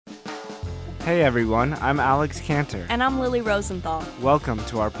Hey everyone, I'm Alex Cantor. And I'm Lily Rosenthal. Welcome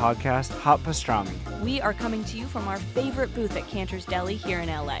to our podcast, Hot Pastrami. We are coming to you from our favorite booth at Cantor's Deli here in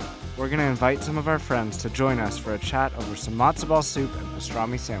LA. We're going to invite some of our friends to join us for a chat over some matzo ball soup and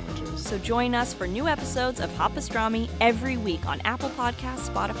pastrami sandwiches. So join us for new episodes of Hot Pastrami every week on Apple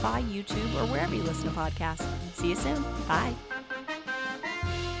Podcasts, Spotify, YouTube, or wherever you listen to podcasts. See you soon. Bye.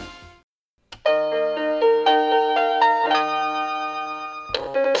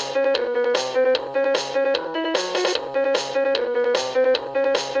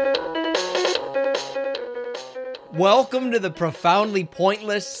 Welcome to the Profoundly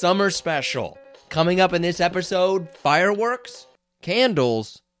Pointless Summer Special. Coming up in this episode, fireworks,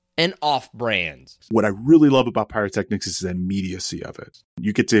 candles, and off-brands. What I really love about pyrotechnics is the immediacy of it.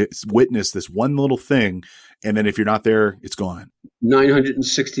 You get to witness this one little thing, and then if you're not there, it's gone.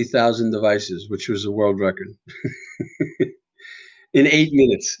 960,000 devices, which was a world record. In 8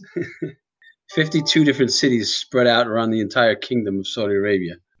 minutes. 52 different cities spread out around the entire kingdom of Saudi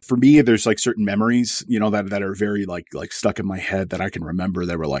Arabia. For me, there's like certain memories, that are very like stuck in my head that I can remember.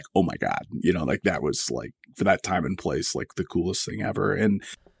 They were like, oh my God, like that was like for that time and place, like the coolest thing ever. And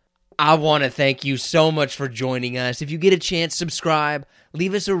I want to thank you so much for joining us. If you get a chance, subscribe,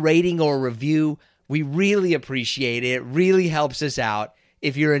 leave us a rating or a review. We really appreciate it. It really helps us out.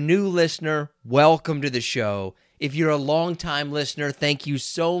 If you're a new listener, welcome to the show. If you're a longtime listener, thank you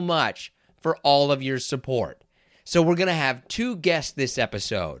so much for all of your support. So we're going to have two guests this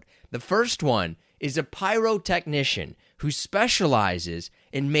episode. The first one is a pyrotechnician who specializes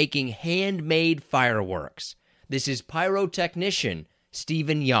in making handmade fireworks. This is pyrotechnician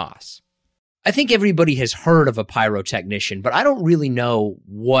Stephen Yoss. I think everybody has heard of a pyrotechnician, but I don't really know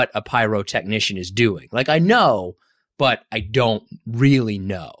what a pyrotechnician is doing. Like I know, but I don't really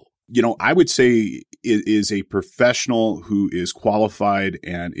know. I would say it is a professional who is qualified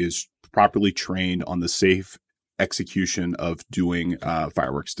and is properly trained on the safe execution of doing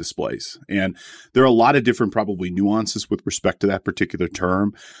fireworks displays. And there are a lot of different probably nuances with respect to that particular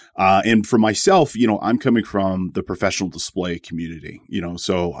term. And for myself, I'm coming from the professional display community,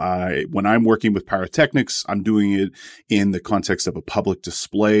 so when I'm working with pyrotechnics, I'm doing it in the context of a public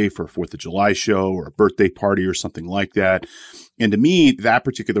display for a 4th of July show or a birthday party or something like that. And to me, that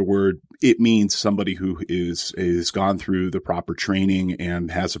particular word, it means somebody who is gone through the proper training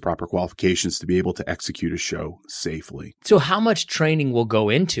and has the proper qualifications to be able to execute a show safely. So how much training will go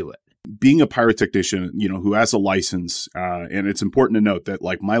into it? Being a pyrotechnician, who has a license, and it's important to note that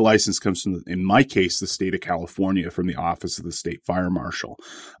like my license comes from, in my case, the state of California from the Office of the State Fire Marshal.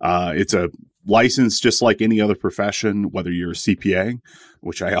 It's a license just like any other profession, whether you're a CPA,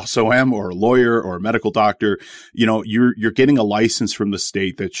 which I also am, or a lawyer or a medical doctor, you're getting a license from the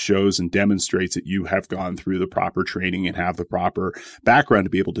state that shows and demonstrates that you have gone through the proper training and have the proper background to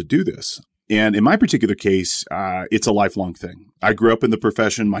be able to do this. And in my particular case, it's a lifelong thing. I grew up in the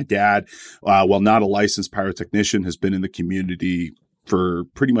profession. My dad, while not a licensed pyrotechnician, has been in the community for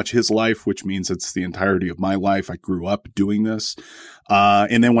pretty much his life, which means it's the entirety of my life. I grew up doing this.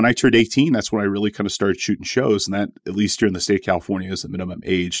 And then when I turned 18, that's when I really kind of started shooting shows. And that, at least here in the state of California, is the minimum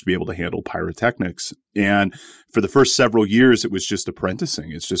age to be able to handle pyrotechnics. And for the first several years, it was just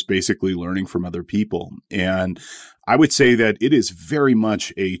apprenticing. It's just basically learning from other people. And I would say that it is very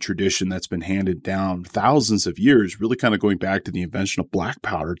much a tradition that's been handed down thousands of years, really kind of going back to the invention of black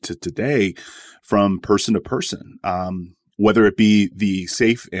powder to today, from person to person. Whether it be the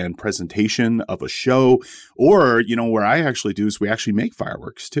safe and presentation of a show, or, where I actually do is we actually make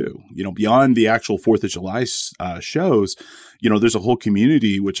fireworks too. Beyond the actual 4th of July shows, there's a whole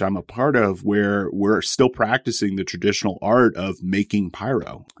community, which I'm a part of, where we're still practicing the traditional art of making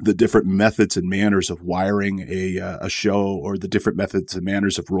pyro, the different methods and manners of wiring a show, or the different methods and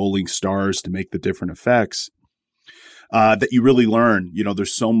manners of rolling stars to make the different effects. That you really learn.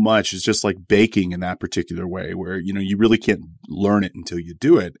 There's so much. It's just like baking in that particular way where, you really can't learn it until you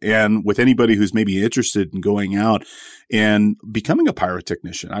do it. And with anybody who's maybe interested in going out and becoming a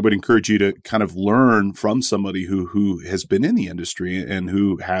pyrotechnician, I would encourage you to kind of learn from somebody who has been in the industry and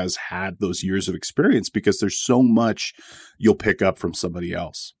who has had those years of experience, because there's so much you'll pick up from somebody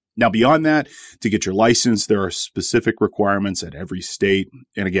else. Now, beyond that, to get your license, there are specific requirements at every state.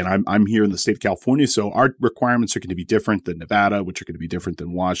 And again, I'm here in the state of California, so our requirements are going to be different than Nevada, which are going to be different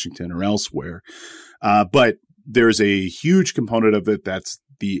than Washington or elsewhere. But there's a huge component of it that's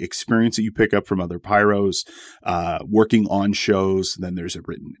the experience that you pick up from other pyros, working on shows. Then there's a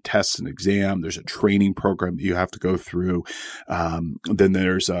written test and exam. There's a training program that you have to go through. Then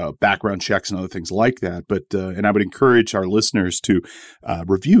there's background checks and other things like that. But and I would encourage our listeners to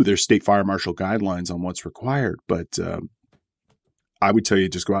review their state fire marshal guidelines on what's required. But I would tell you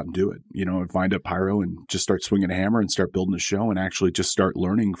just go out and do it, and find a pyro and just start swinging a hammer and start building a show and actually just start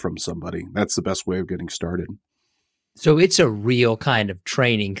learning from somebody. That's the best way of getting started. So it's a real kind of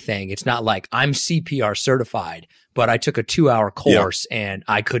training thing. It's not like I'm CPR certified, but I took a 2-hour course and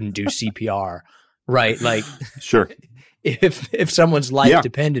I couldn't do CPR, right? Like, sure. If someone's life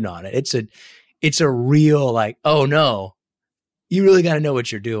depended on it, it's a real like, oh no, you really got to know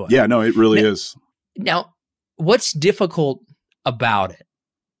what you're doing. Yeah, no, it really is. Now, what's difficult about it?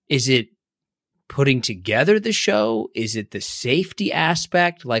 Is it putting together the show? Is it the safety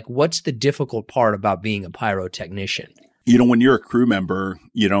aspect? Like, what's the difficult part about being a pyrotechnician? When you're a crew member,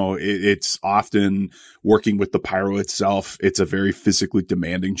 it's often working with the pyro itself. It's a very physically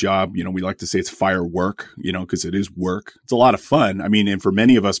demanding job. We like to say it's fire work, because it is work. It's a lot of fun. I mean, and for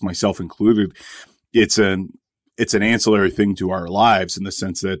many of us, myself included, it's an ancillary thing to our lives in the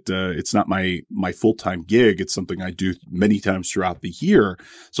sense that it's not my full-time gig. It's something I do many times throughout the year.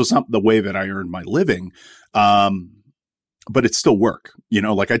 So it's not the way that I earn my living. But it's still work.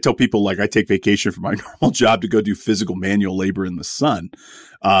 Like I tell people, like I take vacation from my normal job to go do physical manual labor in the sun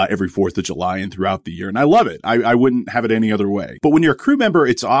every 4th of July and throughout the year. And I love it. I wouldn't have it any other way. But when you're a crew member,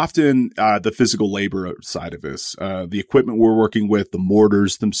 it's often the physical labor side of this. The equipment we're working with, the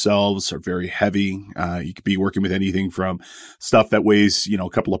mortars themselves are very heavy. You could be working with anything from stuff that weighs, a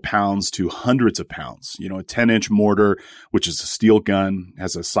couple of pounds to hundreds of pounds. A 10-inch mortar, which is a steel gun,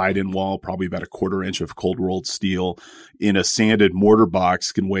 has a side-in wall, probably about a 1/4 inch of cold-rolled steel. In a sanded mortar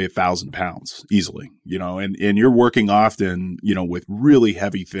box can weigh 1,000 pounds easily, and you're working often, with really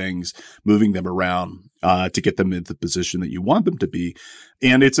heavy things, moving them around to get them into the position that you want them to be.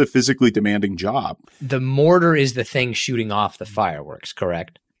 And it's a physically demanding job. The mortar is the thing shooting off the fireworks,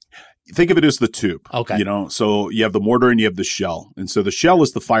 correct? Think of it as the tube. Okay. So you have the mortar and you have the shell. And so the shell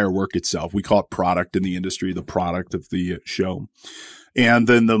is the firework itself. We call it product in the industry, the product of the show. And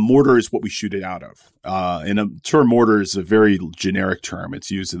then the mortar is what we shoot it out of. And a term mortar is a very generic term. It's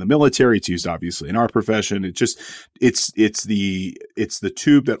used in the military. It's used obviously in our profession. It's the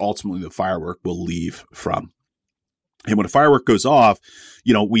tube that ultimately the firework will leave from. And when a firework goes off,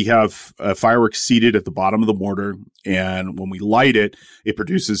 we have a firework seated at the bottom of the mortar. And when we light it, it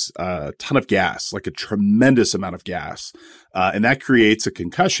produces a ton of gas, like a tremendous amount of gas. And that creates a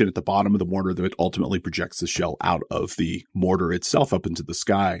concussion at the bottom of the mortar that ultimately projects the shell out of the mortar itself up into the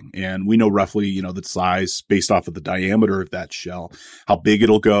sky. And we know roughly, the size based off of the diameter of that shell, how big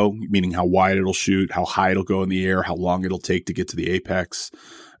it'll go, meaning how wide it'll shoot, how high it'll go in the air, how long it'll take to get to the apex.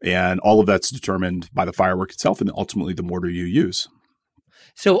 And all of that's determined by the firework itself and ultimately the mortar you use.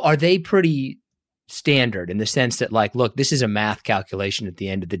 So are they pretty standard in the sense that like, look, this is a math calculation at the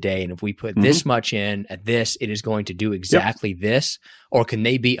end of the day. And if we put this much in at this, it is going to do exactly this? Or can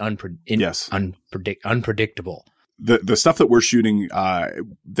they be unpredictable? The stuff that we're shooting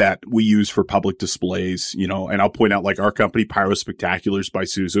that we use for public displays, and I'll point out like our company, Pyro Spectaculars by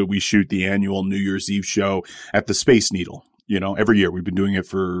Sousa, we shoot the annual New Year's Eve show at the Space Needle. Every year. We've been doing it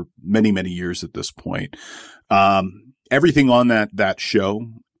for many, many years at this point. Everything on that show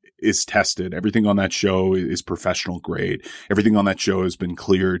is tested. Everything on that show is professional grade. Everything on that show has been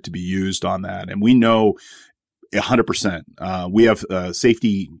cleared to be used on that. And we know 100%. We have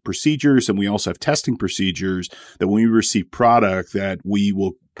safety procedures and we also have testing procedures that when we receive product that we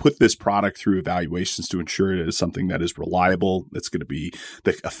will put this product through evaluations to ensure it is something that is reliable, that's going to be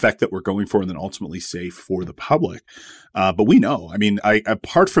the effect that we're going for, and then ultimately safe for the public. But we know,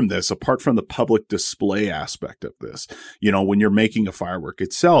 apart from the public display aspect of this, when you're making a firework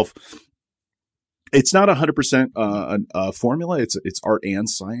itself, it's not 100% a formula. It's art and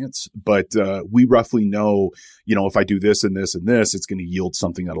science, but we roughly know, if I do this and this and this, it's going to yield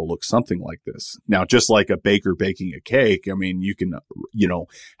something that'll look something like this. Now, just like a baker baking a cake, you can,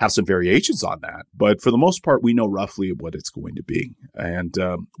 have some variations on that, but for the most part, we know roughly what it's going to be. And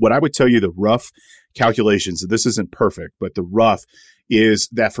what I would tell you, the rough calculations, this isn't perfect, but the rough is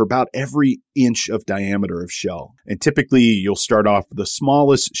that for about every inch of diameter of shell, and typically you'll start off, the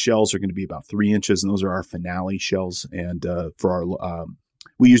smallest shells are going to be about 3 inches, and those are our finale shells. And for our,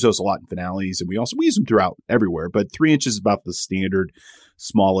 we use those a lot in finales, and we use them throughout everywhere, but 3 inches is about the standard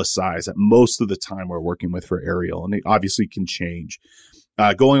smallest size that most of the time we're working with for aerial, and it obviously can change.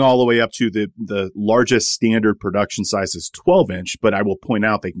 Going all the way up to the largest standard production size is 12-inch, but I will point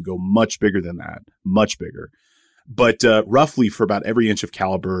out they can go much bigger than that, much bigger. But roughly for about every inch of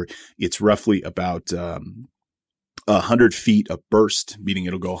caliber, it's roughly about 100 feet of burst, meaning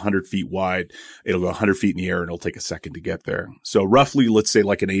it'll go 100 feet wide. It'll go 100 feet in the air, and it'll take a second to get there. So roughly, let's say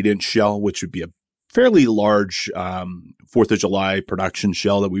like an 8-inch shell, which would be a fairly large 4th of July production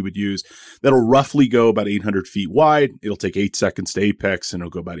shell that we would use that'll roughly go about 800 feet wide. It'll take 8 seconds to apex, and it'll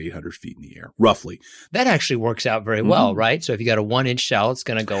go about 800 feet in the air, roughly. That actually works out very well, right? So if you got a 1-inch shell, it's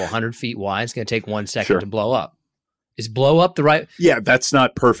going to go 100 feet wide. It's going to take 1 second to blow up. Is blow up the right? Yeah, that's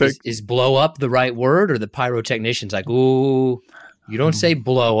not perfect. Is blow up the right word, or the pyrotechnician's like, ooh, you don't say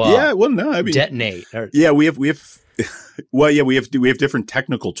blow up. Yeah, well, no, I mean detonate. Yeah, we have. Well, yeah, we have different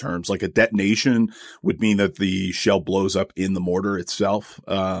technical terms. Like a detonation would mean that the shell blows up in the mortar itself.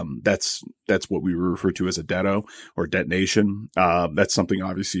 That's what we refer to as a deto or detonation. That's something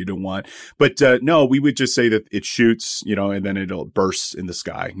obviously you don't want. But no, we would just say that it shoots, and then it'll burst in the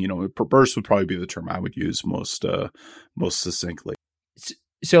sky. Burst would probably be the term I would use most succinctly.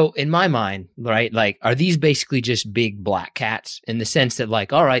 So in my mind, right, like, are these basically just big black cats in the sense that,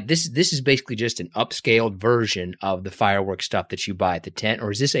 like, all right, this is basically just an upscaled version of the fireworks stuff that you buy at the tent,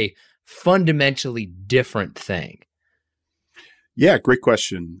 or is this a fundamentally different thing? Yeah, great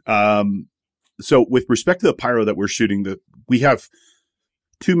question. So with respect to the pyro that we're shooting, we have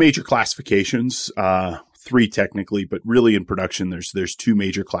 2 major classifications, 3 technically, but really in production, there's 2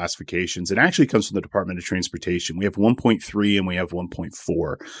 major classifications. It actually comes from the Department of Transportation. We have 1.3 and we have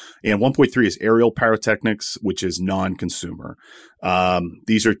 1.4. And 1.3 is aerial pyrotechnics, which is non-consumer.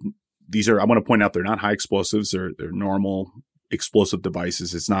 These are, I want to point out, they're not high explosives. They're normal explosive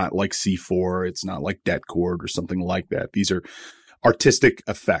devices. It's not like C4. It's not like det cord or something like that. These are artistic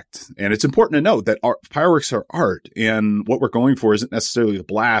effect. And it's important to note that fireworks are art, and what we're going for isn't necessarily the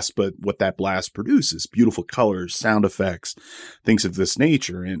blast, but what that blast produces: beautiful colors, sound effects, things of this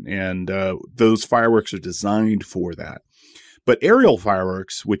nature. And those fireworks are designed for that. But aerial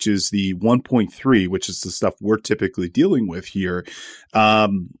fireworks, which is the 1.3, which is the stuff we're typically dealing with here,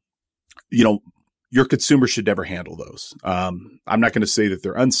 your consumer should never handle those. I'm not going to say that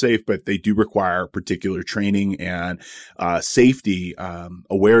they're unsafe, but they do require particular training and safety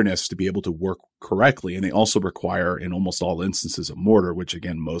awareness to be able to work correctly. And they also require, in almost all instances, a mortar, which,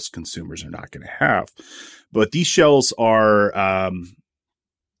 again, most consumers are not going to have. But these shells are,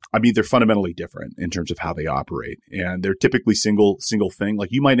 they're fundamentally different in terms of how they operate. And they're typically single thing.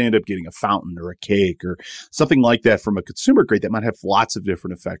 Like, you might end up getting a fountain or a cake or something like that from a consumer grade that might have lots of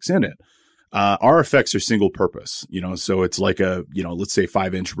different effects in it. Our effects are single purpose, so it's like a, let's say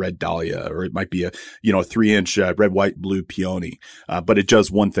 5-inch red dahlia, or it might be a 3-inch red, white, blue peony, but it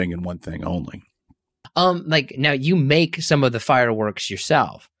does one thing and one thing only. Like, now you make some of the fireworks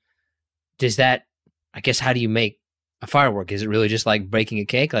yourself. Does that, I guess, how do you make a firework? Is it really just like baking a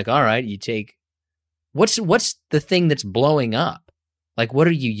cake? Like, all right, you take, what's the thing that's blowing up? Like, what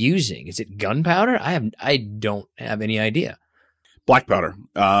are you using? Is it gunpowder? I don't have any idea. Black powder.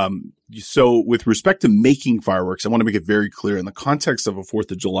 So with respect to making fireworks, I want to make it very clear in the context of a 4th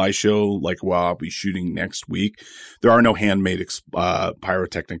of July show, like I'll be shooting next week, there are no handmade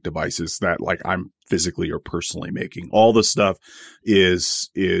pyrotechnic devices that, like, I'm physically or personally making. All the stuff is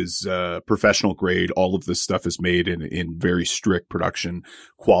professional grade. All of this stuff is made in very strict production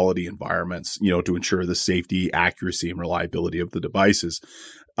quality environments, to ensure the safety, accuracy, and reliability of the devices.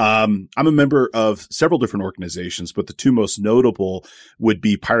 I'm a member of several different organizations, but the 2 most notable would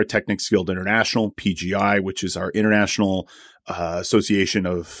be Pyrotechnics Guild International, PGI, which is our international association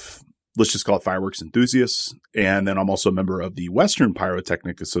of, let's just call it, fireworks enthusiasts. And then I'm also a member of the Western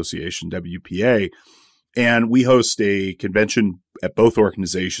Pyrotechnic Association, WPA. And we host a convention at both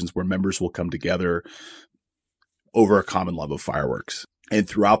organizations where members will come together over a common love of fireworks. And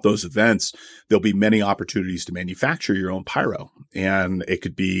throughout those events, there'll be many opportunities to manufacture your own pyro. And it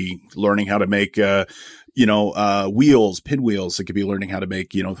could be learning how to make, wheels, pinwheels. It could be learning how to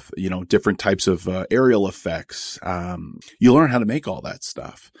make, different types of aerial effects. You learn how to make all that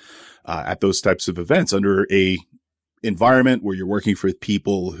stuff at those types of events under a environment where you're working for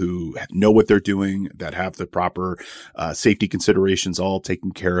people who know what they're doing, that have the proper safety considerations all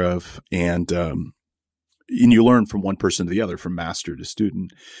taken care of. And you learn from one person to the other, from master to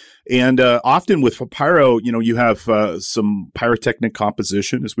student. And often with pyro, you have some pyrotechnic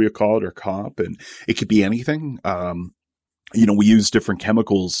composition, as we call it, or comp, and it could be anything. We use different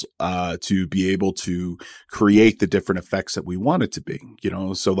chemicals to be able to create the different effects that we want it to be,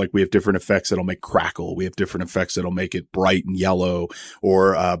 so like we have different effects that'll make crackle. We have different effects that'll make it bright and yellow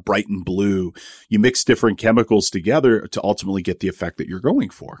or bright and blue. You mix different chemicals together to ultimately get the effect that you're going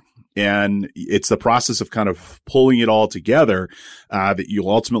for. And it's the process of kind of pulling it all together that you'll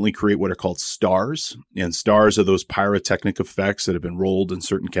ultimately create what are called stars. And stars are those pyrotechnic effects that have been rolled in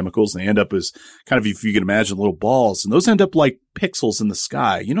certain chemicals. They end up as kind of, if you can imagine, little balls. And those end up like pixels in the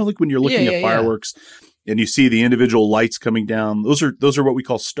sky. Like when you're looking at fireworks and you see the individual lights coming down. Those are what we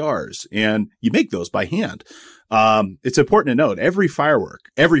call stars, and you make those by hand. It's important to note every firework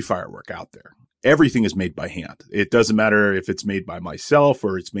out there, everything is made by hand. It doesn't matter if it's made by myself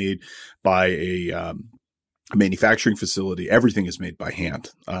or it's made by a manufacturing facility. Everything is made by hand.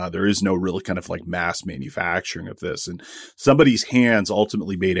 There is no really kind of like mass manufacturing of this, and somebody's hands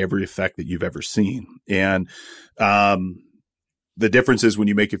ultimately made every effect that you've ever seen. And the difference is when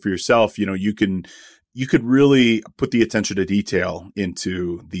you make it for yourself, you could really put the attention to detail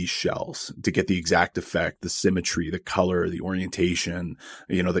into these shells to get the exact effect, the symmetry, the color, the orientation,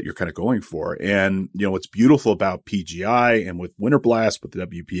 that you're kind of going for. And, what's beautiful about PGI and with Winter Blast, with the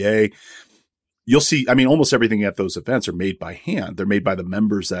WPA, you'll see, almost everything at those events are made by hand. They're made by the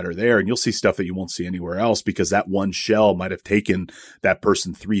members that are there, and you'll see stuff that you won't see anywhere else because that one shell might have taken that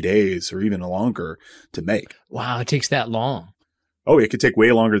person 3 days or even longer to make. Wow, it takes that long. Oh, it could take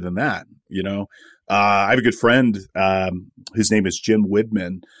way longer than that. I have a good friend, his name is Jim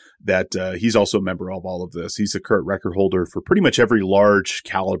Widman, that he's also a member of all of this. He's the current record holder for pretty much every large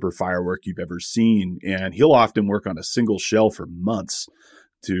caliber firework you've ever seen. And he'll often work on a single shell for months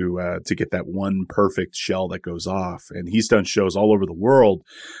to get that one perfect shell that goes off. And he's done shows all over the world,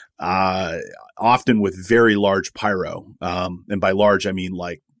 often with very large pyro. And by large, I mean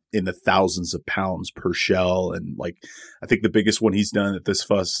like in the thousands of pounds per shell. And like, I think the biggest one he's done at this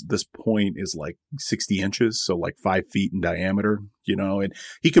point is like 60 inches. So like 5 feet in diameter, and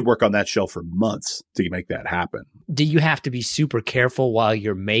he could work on that shell for months to make that happen. Do you have to be super careful while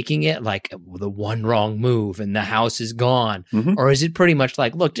you're making it? Like the one wrong move and the house is gone. Mm-hmm. Or is it pretty much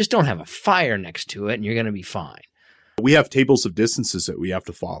like, look, just don't have a fire next to it and you're going to be fine? We have tables of distances that we have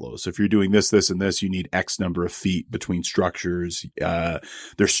to follow. So if you're doing this, and this, you need X number of feet between structures.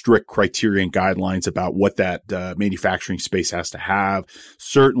 There's strict criteria and guidelines about what that manufacturing space has to have.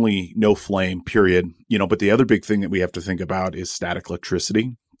 Certainly no flame, period. But the other big thing that we have to think about is static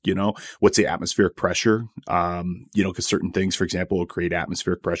electricity. What's the atmospheric pressure? Because certain things, for example, will create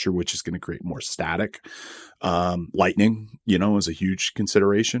atmospheric pressure, which is going to create more static. Lightning, is a huge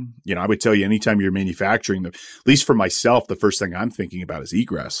consideration. I would tell you anytime you're manufacturing, at least for myself, the first thing I'm thinking about is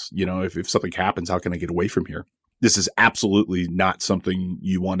egress. If something happens, how can I get away from here? This is absolutely not something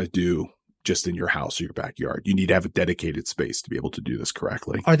you want to do just in your house or your backyard. You need to have a dedicated space to be able to do this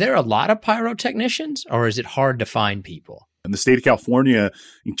correctly. Are there a lot of pyrotechnicians, or is it hard to find people? In the state of California,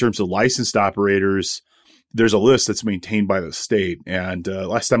 in terms of licensed operators, there's a list that's maintained by the state. And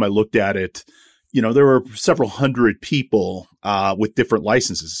last time I looked at it, there were several hundred people with different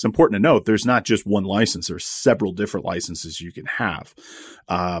licenses. It's important to note there's not just one license. There's several different licenses you can have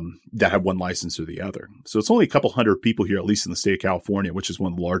that have one license or the other. So it's only a couple hundred people here, at least in the state of California, which is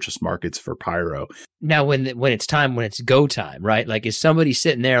one of the largest markets for pyro. Now, when it's go time, right? Like, is somebody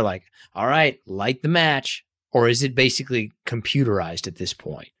sitting there like, all right, light the match? Or is it basically computerized at this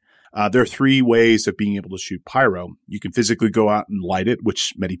point? There are 3 ways of being able to shoot pyro. You can physically go out and light it,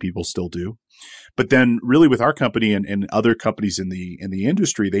 which many people still do. But then really with our company and other companies in the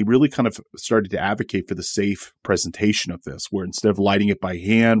industry, they really kind of started to advocate for the safe presentation of this, where instead of lighting it by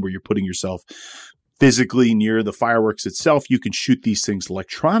hand, where you're putting yourself physically near the fireworks itself, you can shoot these things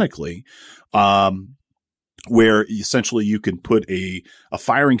electronically, where essentially you can put a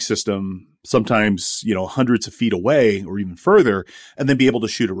firing system sometimes, hundreds of feet away or even further, and then be able to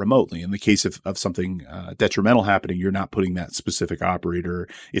shoot it remotely. In the case of something detrimental happening, you're not putting that specific operator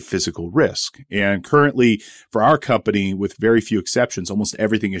at physical risk. And currently for our company, with very few exceptions, almost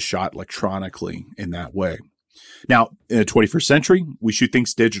everything is shot electronically in that way. Now, in the 21st century, we shoot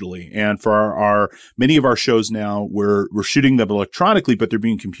things digitally. And for our many of our shows now, we're shooting them electronically, but they're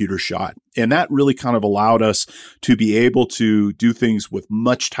being computer shot. And that really kind of allowed us to be able to do things with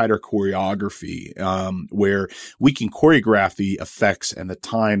much tighter choreography, where we can choreograph the effects and the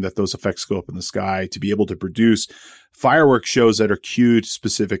time that those effects go up in the sky to be able to produce fireworks shows that are cued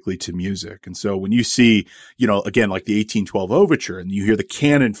specifically to music. And so when you see, again, like the 1812 Overture, and you hear the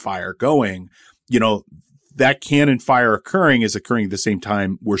cannon fire going, that cannon fire occurring is occurring at the same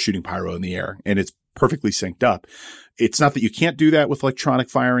time we're shooting pyro in the air, and it's perfectly synced up. It's not that you can't do that with electronic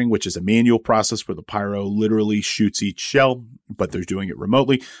firing, which is a manual process where the pyro literally shoots each shell, but they're doing it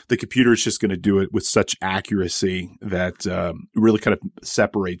remotely. The computer is just going to do it with such accuracy that really kind of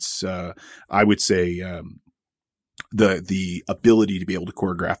separates, I would say, the ability to be able to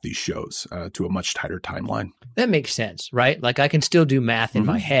choreograph these shows to a much tighter timeline. That makes sense, right? Like I can still do math in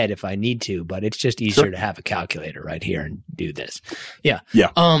my head if I need to, but it's just easier to have a calculator right here and do this. Yeah.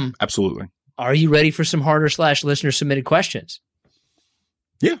 Yeah. Absolutely. Are you ready for some harder/listener submitted questions?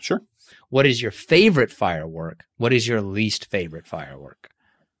 Yeah, sure. What is your favorite firework? What is your least favorite firework?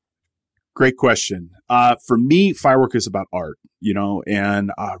 Great question. For me, firework is about art,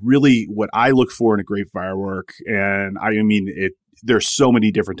 and really what I look for in a great firework, and there's so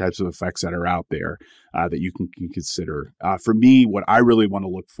many different types of effects that are out there that you can consider. For me, what I really want to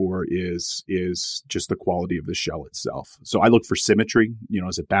look for is just the quality of the shell itself. So I look for symmetry.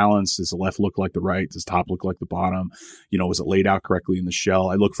 Is it balanced? Does the left look like the right? Does the top look like the bottom? Is it laid out correctly in the shell?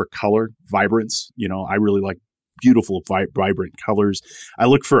 I look for color, vibrance. I really like beautiful, vibrant colors. I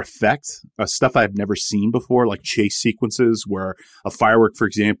look for effect, stuff I've never seen before, like chase sequences where a firework, for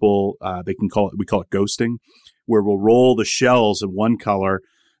example, we call it ghosting, where we'll roll the shells in one color,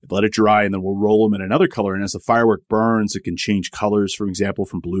 let it dry, and then we'll roll them in another color. And as the firework burns, it can change colors, for example,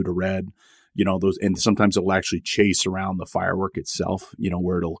 from blue to red. And sometimes it'll actually chase around the firework itself,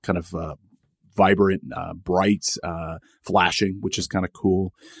 where it'll kind of vibrant, bright, flashing, which is kind of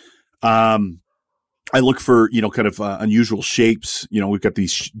cool. I look for, kind of unusual shapes. We've got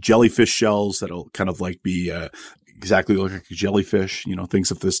these jellyfish shells that'll kind of like be exactly look like a jellyfish,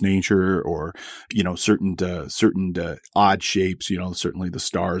 things of this nature, or, certain odd shapes, certainly the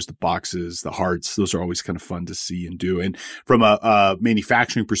stars, the boxes, the hearts. Those are always kind of fun to see and do. And from a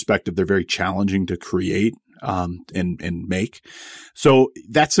manufacturing perspective, they're very challenging to create and make. So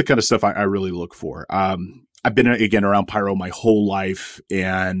that's the kind of stuff I really look for. I've been, again, around pyro my whole life,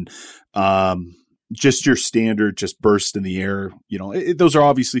 and just your standard, just burst in the air, those are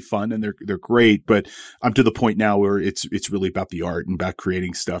obviously fun and they're great, but I'm to the point now where it's really about the art and about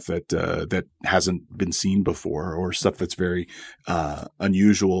creating stuff that hasn't been seen before, or stuff that's very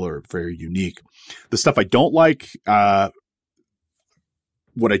unusual or very unique. The stuff I don't like,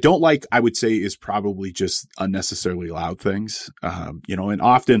 what I don't like, I would say, is probably just unnecessarily loud things. And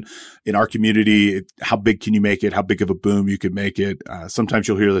often in our community, how big can you make it? How big of a boom you could make it? Sometimes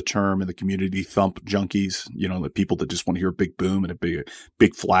you'll hear the term in the community, thump junkies, the people that just want to hear a big boom and a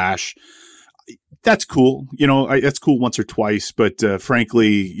big flash. That's cool. That's cool once or twice, but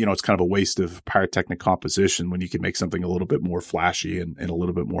frankly, it's kind of a waste of pyrotechnic composition when you can make something a little bit more flashy and a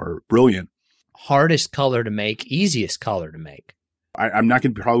little bit more brilliant. Hardest color to make, easiest color to make. I'm not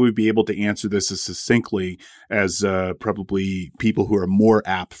going to probably be able to answer this as succinctly as probably people who are more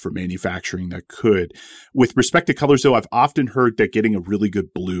apt for manufacturing that could. With respect to colors, though, I've often heard that getting a really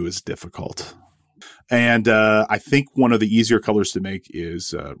good blue is difficult. And I think one of the easier colors to make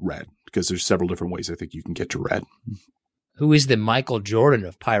is red, because there's several different ways I think you can get to red. Who is the Michael Jordan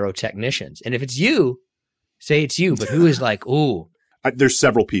of pyrotechnicians? And if it's you, say it's you, but who is like, ooh. There's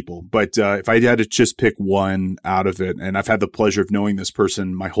several people, but if I had to just pick one out of it, and I've had the pleasure of knowing this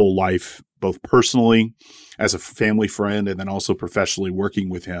person my whole life, both personally as a family friend and then also professionally working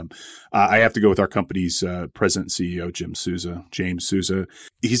with him, I have to go with our company's president and CEO, James Souza.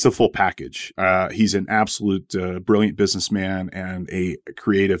 He's the full package. He's an absolute brilliant businessman and a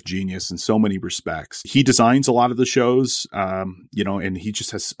creative genius in so many respects. He designs a lot of the shows, and he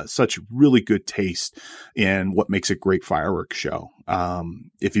just has such really good taste in what makes a great fireworks show.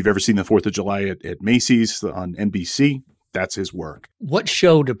 If you've ever seen the 4th of July at Macy's on NBC, that's his work. What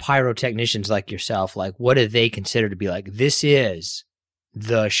show do pyrotechnicians like yourself, what do they consider to be like, this is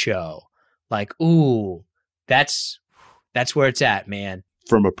the show? Like, ooh, that's where it's at, man.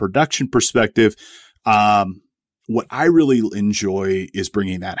 From a production perspective, what I really enjoy is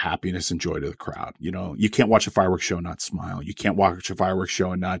bringing that happiness and joy to the crowd. You can't watch a fireworks show and not smile. You can't watch a fireworks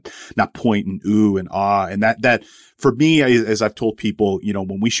show and not point and ooh and ah. And that for me, as I've told people,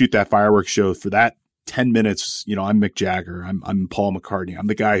 when we shoot that fireworks show, for that 10 minutes, I'm Mick Jagger. I'm Paul McCartney. I'm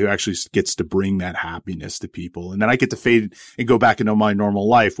the guy who actually gets to bring that happiness to people. And then I get to fade and go back into my normal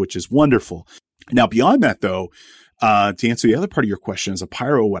life, which is wonderful. Now, beyond that, though, to answer the other part of your question, as a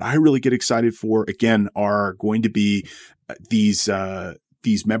pyro, what I really get excited for, again, are going to be these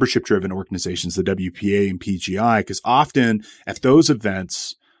membership-driven organizations, the WPA and PGI, because often at those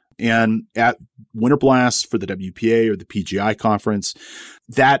events and at Winter Blast for the WPA or the PGI conference,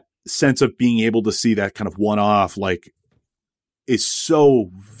 that sense of being able to see that kind of one-off is so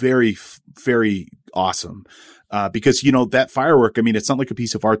very, very awesome. Because, that firework, it's not like a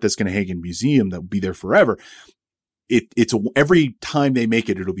piece of art that's going to hang in a museum that will be there forever. It's every time they make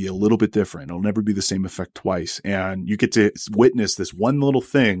it, it'll be a little bit different. It'll never be the same effect twice. And you get to witness this one little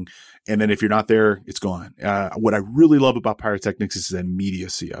thing. And then if you're not there, it's gone. What I really love about pyrotechnics is the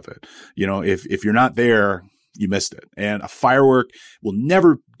immediacy of it. If you're not there, you missed it. And a firework will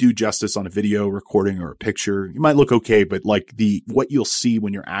never do justice on a video recording or a picture. You might look okay, but what you'll see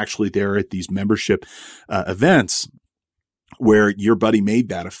when you're actually there at these membership events where your buddy made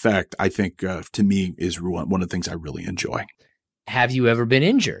that effect, I think to me is one of the things I really enjoy. Have you ever been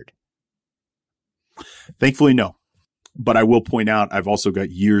injured? Thankfully, no. But I will point out, I've also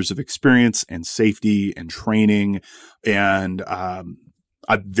got years of experience and safety and training, and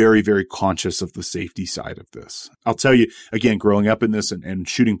I'm very, very conscious of the safety side of this. I'll tell you, again, growing up in this and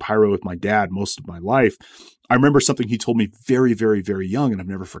shooting pyro with my dad most of my life, I remember something he told me very, very, very young, and I've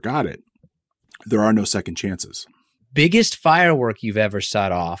never forgot it. There are no second chances. Biggest firework you've ever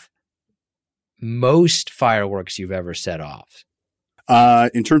set off? Most fireworks you've ever set off?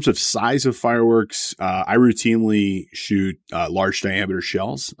 In terms of size of fireworks, I routinely shoot large diameter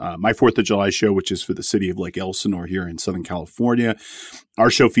shells. My 4th of July show, which is for the city of Lake Elsinore here in Southern California, our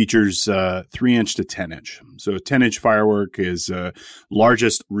show features 3-inch to 10-inch. So a 10-inch firework is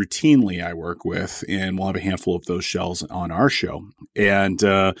largest routinely I work with, and we'll have a handful of those shells on our show. And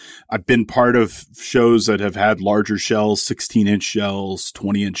I've been part of shows that have had larger shells, 16-inch shells,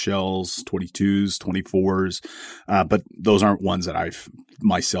 20-inch shells, 22s, 24s, but those aren't ones that I've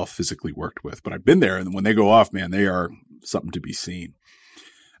myself physically worked with. But I've been there, and when they go off, man, they are something to be seen.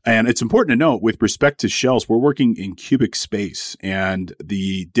 And it's important to note, with respect to shells, we're working in cubic space, and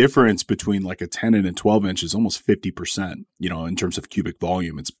the difference between like a 10 and a 12 inch is almost 50%, in terms of cubic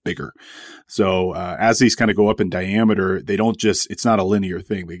volume. It's bigger. So as these kind of go up in diameter, it's not a linear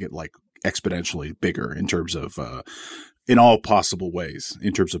thing. They get like exponentially bigger in terms of, in all possible ways,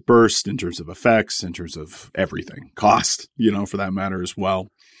 in terms of burst, in terms of effects, in terms of everything, cost, for that matter as well.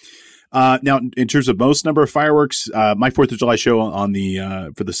 Now, in terms of most number of fireworks, my 4th of July show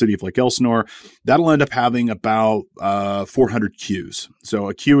for the city of Lake Elsinore, that'll end up having about 400 cues. So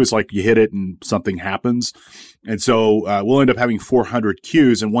a cue is like you hit it and something happens. And so we'll end up having 400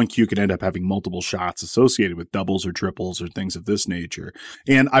 cues, and one cue can end up having multiple shots associated with doubles or triples or things of this nature.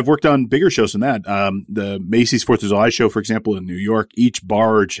 And I've worked on bigger shows than that. The Macy's 4th of July show, for example, in New York, each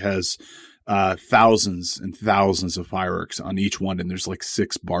barge has thousands and thousands of fireworks on each one, and there's like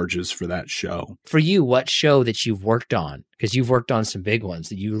 6 barges for that show. For you, what show that you've worked on? Because you've worked on some big ones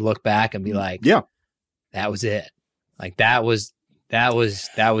that you look back and be like, yeah, that was it. Like that was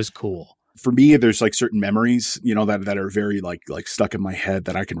cool. For me, there's like certain memories, that are very like stuck in my head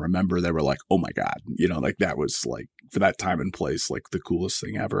that I can remember that were like, oh my God, like that was like, for that time and place, like the coolest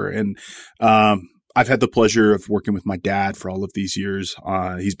thing ever. And I've had the pleasure of working with my dad for all of these years.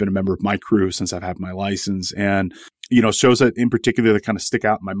 He's been a member of my crew since I've had my license. And, shows that in particular that kind of stick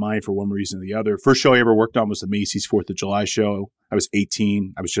out in my mind for one reason or the other. First show I ever worked on was the Macy's 4th of July show. I was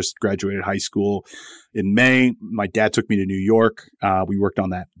 18. I was just graduated high school in May. My dad took me to New York. We worked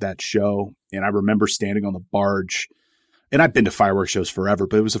on that show. And I remember standing on the barge. And I've been to fireworks shows forever,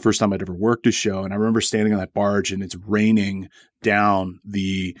 but it was the first time I'd ever worked a show. And I remember standing on that barge, and it's raining down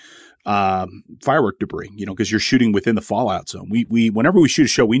the firework debris, because you're shooting within the fallout zone. We whenever we shoot a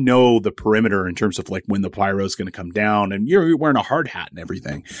show, we know the perimeter in terms of like when the pyro is going to come down, and you're wearing a hard hat and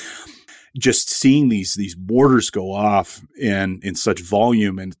everything. Just seeing these mortars go off in such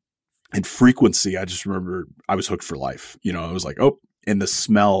volume and frequency, I just remember I was hooked for life. I was like, oh. And the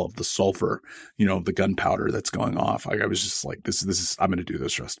smell of the sulfur, the gunpowder that's going off. I was just like, this is, I'm going to do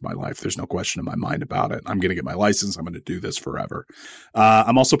this the rest of my life. There's no question in my mind about it. I'm going to get my license. I'm going to do this forever.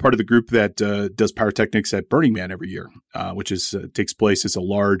 I'm also part of the group that does pyrotechnics at Burning Man every year, which takes place. It's a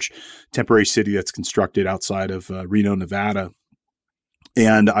large temporary city that's constructed outside of Reno, Nevada.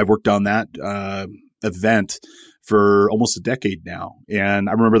 And I've worked on that event for almost a decade now. And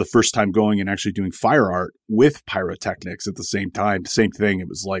I remember the first time going and actually doing fire art with pyrotechnics at the same time. Same thing. It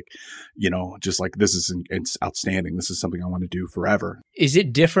was like, just like, it's outstanding. This is something I want to do forever. Is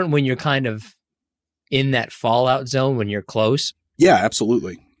it different when you're kind of in that fallout zone when you're close? Yeah,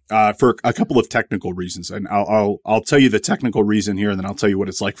 absolutely. For a couple of technical reasons. And I'll tell you the technical reason here, and then I'll tell you what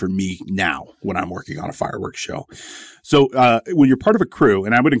it's like for me now when I'm working on a fireworks show. So when you're part of a crew,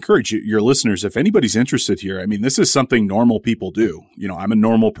 and I would encourage your listeners, if anybody's interested here, I mean, this is something normal people do. I'm a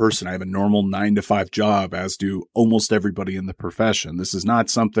normal person. I have a normal 9-to-5 job, as do almost everybody in the profession. This is not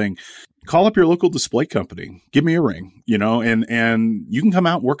something. Call up your local display company. Give me a ring, and you can come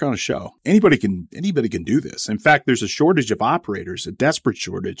out and work on a show. Anybody can do this. In fact, there's a shortage of operators, a desperate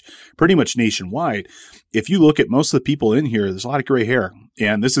shortage, pretty much nationwide. If you look at most of the people in here, there's a lot of gray hair,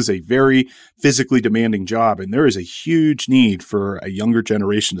 and this is a very physically demanding job. And there is a huge need for a younger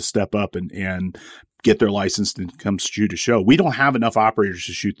generation to step up and get their license and come shoot a show. We don't have enough operators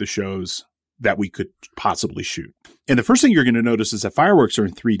to shoot the shows that we could possibly shoot. And the first thing you're going to notice is that fireworks are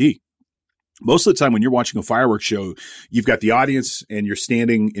in 3D. most of the time when you're watching a fireworks show, you've got the audience and you're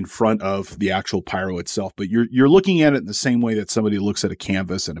standing in front of the actual pyro itself, but you're looking at it in the same way that somebody looks at a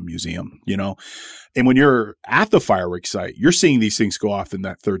canvas in a museum, you know? And when you're at the fireworks site, you're seeing these things go off in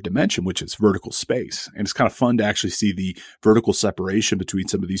that third dimension, which is vertical space. And it's kind of fun to actually see the vertical separation between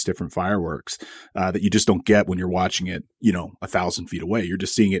some of these different fireworks that you just don't get when you're watching it, you know, 1,000 feet away. You're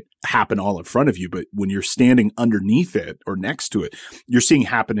just seeing it happen all in front of you. But when you're standing underneath it or next to it, you're seeing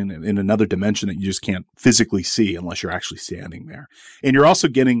happen in another dimension that you just can't physically see unless you're actually standing there. And you're also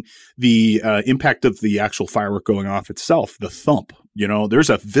getting the impact of the actual firework going off itself, the thump. You know, there's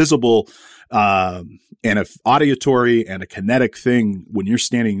a visible and an auditory and a kinetic thing when you're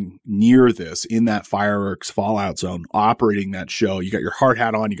standing near this in that fireworks fallout zone operating that show. You got your hard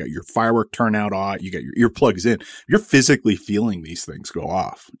hat on, you got your firework turnout on, you got your earplugs in. You're physically feeling these things go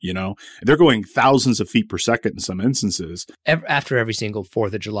off, you know. They're going thousands of feet per second in some instances. After every single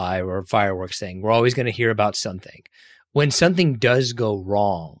 4th of July or fireworks thing, we're always going to hear about something. When something does go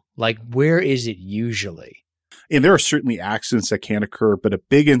wrong, like where is it usually? And there are certainly accidents that can occur, but a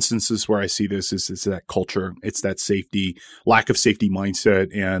big instances where I see this is that culture. It's that safety, lack of safety mindset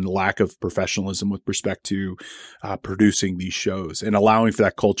and lack of professionalism with respect to producing these shows and allowing for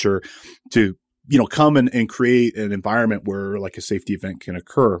that culture to, you know, come and create an environment where like a safety event can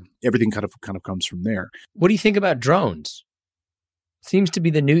occur. Everything kind of comes from there. What do you think about drones? Seems to be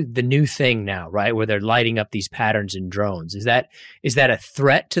the new thing now, right? Where they're lighting up these patterns in drones. Is that a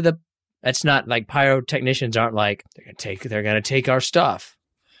threat to the? That's not like pyrotechnicians aren't like they're gonna take our stuff.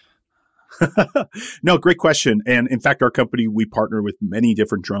 No, great question. And in fact, our company, we partner with many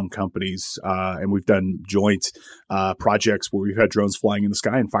different drone companies, and we've done joint projects where we've had drones flying in the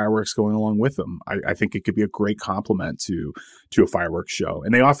sky and fireworks going along with them. I think it could be a great complement to a fireworks show,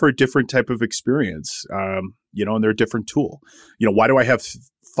 and they offer a different type of experience. You know, and they're a different tool. You know, why do I have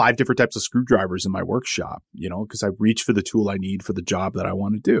 5 different types of screwdrivers in my workshop? You know, because I reach for the tool I need for the job that I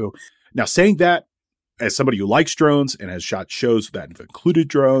want to do. Now, saying that, as somebody who likes drones and has shot shows that have included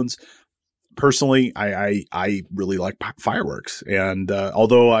drones, personally, I really like fireworks. And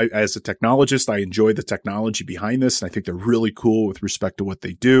although as a technologist, I enjoy the technology behind this, and I think they're really cool with respect to what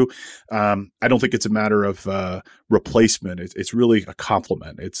they do. I don't think it's a matter of replacement. It's really a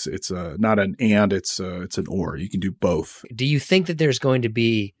complement. It's not an and, it's an or. You can do both. Do you think that there's going to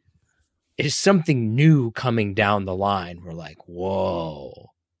be is something new coming down the line? We're like, whoa,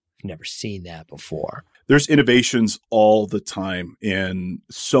 I've never seen that before. There's innovations all the time in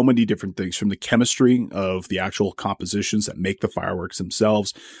so many different things, from the chemistry of the actual compositions that make the fireworks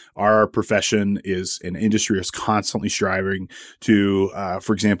themselves. Our profession is an industry is constantly striving to,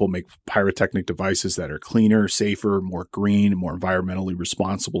 for example, make pyrotechnic devices that are cleaner, safer, more green, more environmentally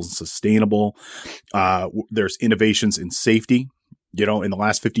responsible and sustainable. There's innovations in safety. You know, in the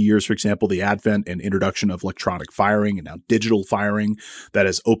last 50 years, for example, the advent and introduction of electronic firing and now digital firing that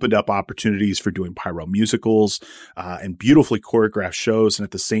has opened up opportunities for doing pyro musicals and beautifully choreographed shows, and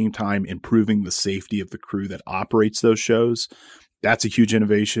at the same time improving the safety of the crew that operates those shows. That's a huge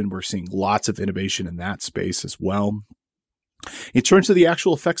innovation. We're seeing lots of innovation in that space as well. In terms of the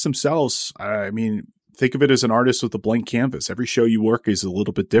actual effects themselves, I mean, think of it as an artist with a blank canvas. Every show you work is a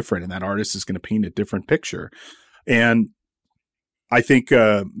little bit different, and that artist is going to paint a different picture. And I think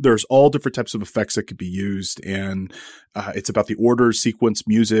there's all different types of effects that could be used, and it's about the order, sequence,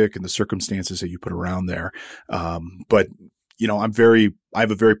 music, and the circumstances that you put around there. But you know, I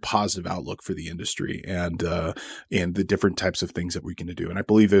have a very positive outlook for the industry and the different types of things that we can do. And I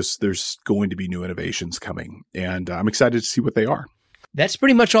believe there's going to be new innovations coming, and I'm excited to see what they are. That's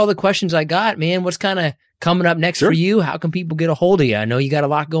pretty much all the questions I got, man. What's kind of coming up next for you? How can people get a hold of you? I know you got a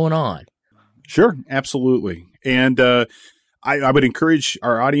lot going on. Sure, absolutely. And I would encourage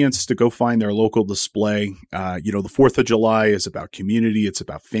our audience to go find their local display. You know, the 4th of July is about community. It's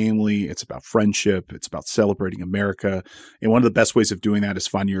about family. It's about friendship. It's about celebrating America. And one of the best ways of doing that is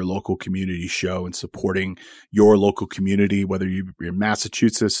finding your local community show and supporting your local community, whether you're in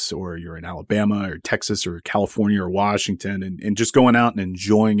Massachusetts or you're in Alabama or Texas or California or Washington, and just going out and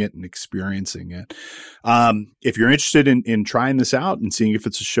enjoying it and experiencing it. If you're interested in trying this out and seeing if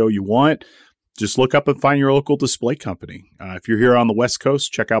it's a show you want, just look up and find your local display company. If you're here on the West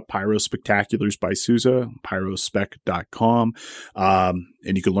Coast, check out Pyro Spectaculars by Sousa, pyrospec.com.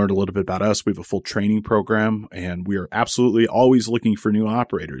 And you can learn a little bit about us. We have a full training program, and we are absolutely always looking for new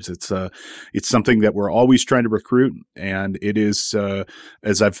operators. It's something that we're always trying to recruit. And it is,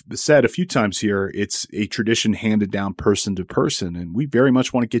 as I've said a few times here, it's a tradition handed down person to person. And we very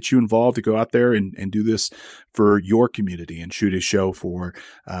much want to get you involved to go out there and do this for your community and shoot a show for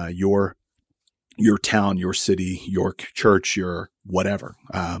your town, your city, your church, your whatever.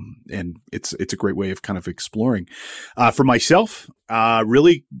 And it's a great way of kind of exploring. For myself,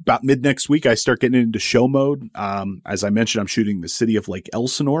 really about mid next week, I start getting into show mode. As I mentioned, I'm shooting the city of Lake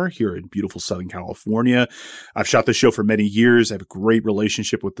Elsinore here in beautiful Southern California. I've shot the show for many years. I have a great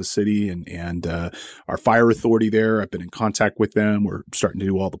relationship with the city and our fire authority there. I've been in contact with them. We're starting to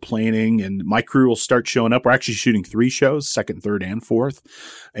do all the planning, and my crew will start showing up. We're actually shooting 3 shows, 2nd, 3rd, and 4th.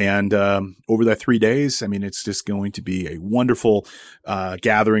 And over that 3 days, I mean, it's just going to be a wonderful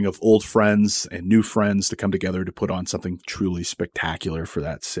gathering of old friends and new friends to come together to put on something truly spectacular for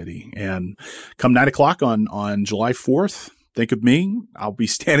that city. And come 9:00 on July 4th, think of me. I'll be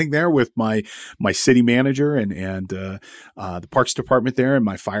standing there with my city manager and the parks department there and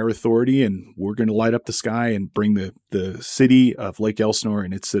my fire authority, and we're going to light up the sky and bring the city of Lake Elsinore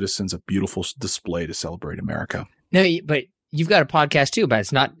and its citizens a beautiful display to celebrate America. No, but you've got a podcast too, but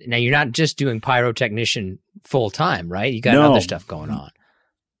you're not just doing pyrotechnician full time, right? You got other stuff going on.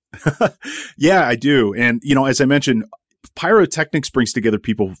 Yeah, I do. And, as I mentioned, pyrotechnics brings together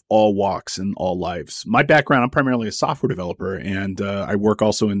people of all walks and all lives. My background, I'm primarily a software developer, and I work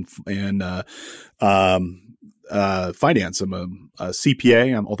also in finance. I'm a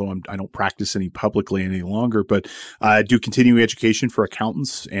CPA, although I don't practice any publicly any longer, but I do continuing education for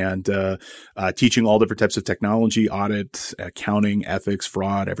accountants and teaching all different types of technology, audit, accounting, ethics,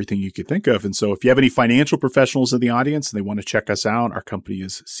 fraud, everything you could think of. And so if you have any financial professionals in the audience and they want to check us out, our company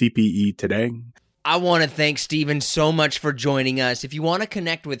is CPE Today. I want to thank Steven so much for joining us. If you want to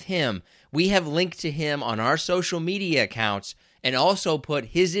connect with him, we have linked to him on our social media accounts and also put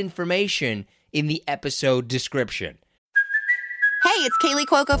his information in the episode description. Hey, it's Kaylee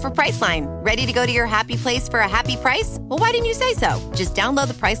Cuoco for Priceline. Ready to go to your happy place for a happy price? Well, why didn't you say so? Just download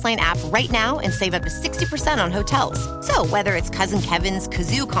the Priceline app right now and save up to 60% on hotels. So whether it's Cousin Kevin's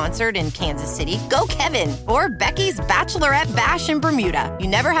Kazoo Concert in Kansas City, go Kevin, or Becky's Bachelorette Bash in Bermuda, you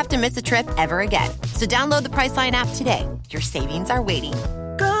never have to miss a trip ever again. So download the Priceline app today. Your savings are waiting.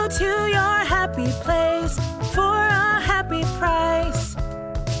 Go to your happy place for a happy price.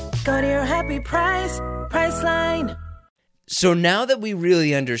 Go to your happy price, Priceline. So now that we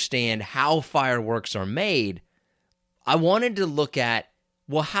really understand how fireworks are made, I wanted to look at,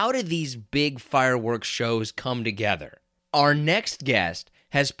 well, how do these big fireworks shows come together? Our next guest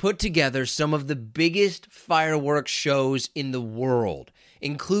has put together some of the biggest fireworks shows in the world,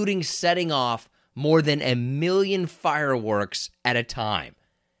 including setting off more than 1 million fireworks at a time.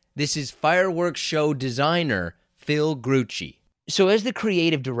 This is fireworks show designer Phil Grucci. So as the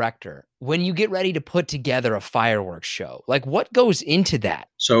creative director, when you get ready to put together a fireworks show, like what goes into that?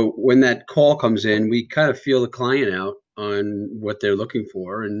 So when that call comes in, we kind of feel the client out on what they're looking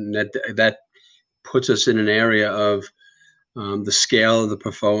for. And that puts us in an area of the scale of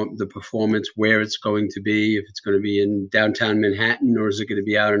the performance, where it's going to be, if it's going to be in downtown Manhattan, or is it going to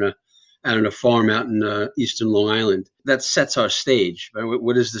be out on a farm out in eastern Long Island. That sets our stage. Right?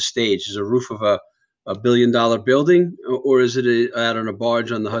 What is the stage? Is a roof of a $1 billion building, or is it out on a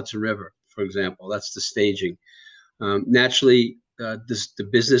barge on the Hudson River, for example? That's the staging. Naturally, the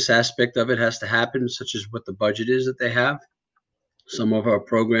business aspect of it has to happen, such as what the budget is that they have. Some of our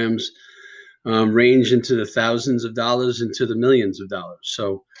programs range into the thousands of dollars, into the millions of dollars.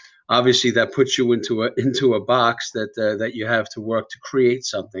 So obviously that puts you into a box that you have to work to create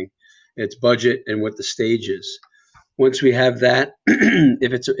something. It's budget and what the stage is. Once we have that,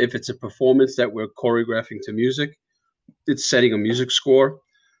 if it's a performance that we're choreographing to music, it's setting a music score.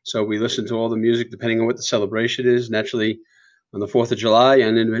 So we listen to all the music depending on what the celebration is. Naturally, on the 4th of July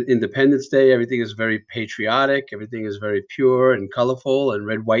and Independence Day, everything is very patriotic. Everything is very pure and colorful and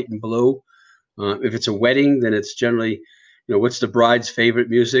red, white, and blue. If it's a wedding, then it's generally, what's the bride's favorite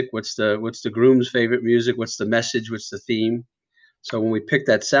music? What's the groom's favorite music? What's the message? What's the theme? So when we pick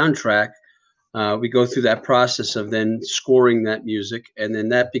that soundtrack, we go through that process of then scoring that music, and then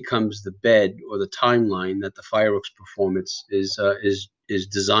that becomes the bed or the timeline that the fireworks performance is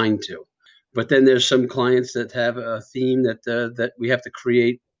designed to. But then there's some clients that have a theme that we have to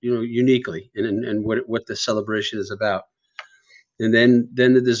create, uniquely, and what the celebration is about. And then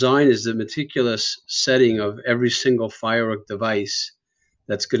the design is the meticulous setting of every single firework device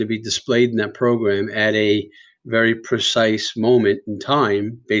that's going to be displayed in that program at a very precise moment in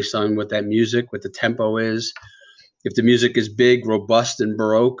time based on what that music, what the tempo is. If the music is big, robust, and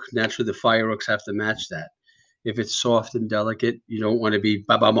Baroque, naturally the fireworks have to match that. If it's soft and delicate, you don't want to be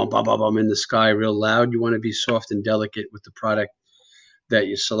ba-ba-bum in the sky real loud. You want to be soft and delicate with the product that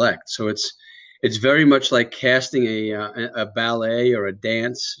you select. So it's very much like casting a ballet or a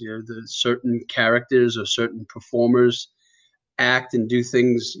dance. The certain characters or certain performers act and do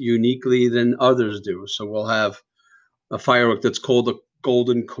things uniquely than others do. So we'll have a firework that's called a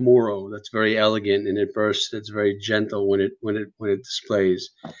golden Komuro. That's very elegant and it bursts. It's very gentle when it displays.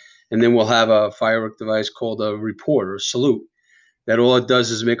 And then we'll have a firework device called a report or a salute. That all it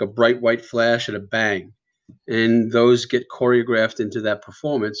does is make a bright white flash and a bang. And those get choreographed into that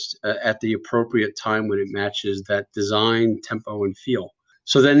performance at the appropriate time when it matches that design, tempo, and feel.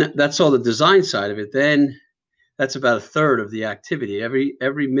 So then that's all the design side of it. Then that's about a third of the activity.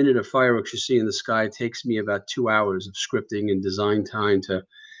 Every minute of fireworks you see in the sky takes me about 2 hours of scripting and design time to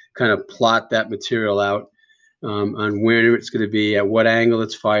kind of plot that material out on where it's going to be, at what angle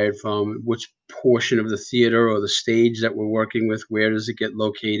it's fired from, which portion of the theater or the stage that we're working with, where does it get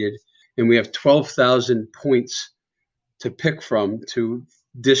located. And we have 12,000 points to pick from to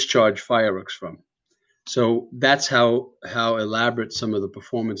discharge fireworks from. So that's how elaborate some of the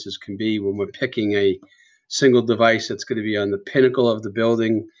performances can be when we're picking a single device that's going to be on the pinnacle of the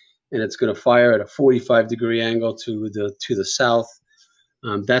building, and it's going to fire at a 45-degree angle to the south.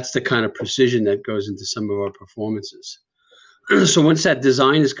 That's the kind of precision that goes into some of our performances. So once that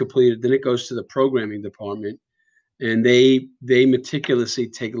design is completed, then it goes to the programming department, and they meticulously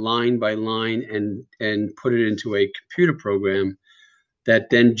take line by line and put it into a computer program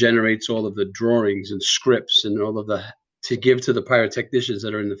that then generates all of the drawings and scripts and all of to give to the pyrotechnicians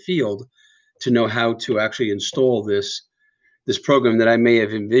that are in the field to know how to actually install this program that I may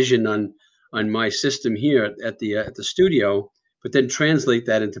have envisioned on my system here at the studio, but then translate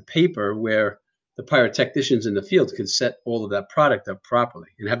that into paper where the pyrotechnicians in the field can set all of that product up properly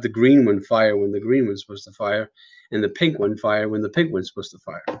and have the green one fire when the green one's supposed to fire and the pink one fire when the pink one's supposed to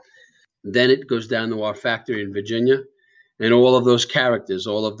fire. Then it goes down to our factory in Virginia, and all of those characters,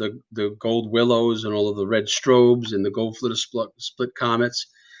 all of the gold willows and all of the red strobes and the gold flitter split comets,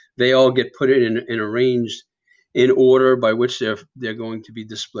 they all get put in and arranged in order by which they're going to be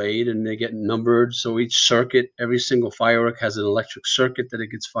displayed, and they get numbered. So each circuit, every single firework has an electric circuit that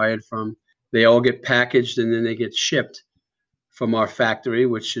it gets fired from. They all get packaged and then they get shipped from our factory,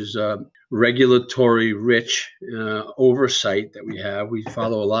 which is a regulatory rich oversight that we have. We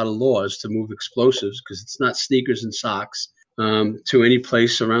follow a lot of laws to move explosives because it's not sneakers and socks to any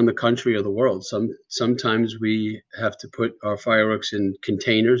place around the country or the world. Sometimes we have to put our fireworks in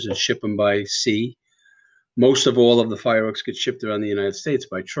containers and ship them by sea. Most of all of the fireworks get shipped around the United States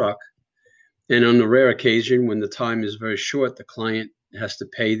by truck. And on the rare occasion, when the time is very short, the client has to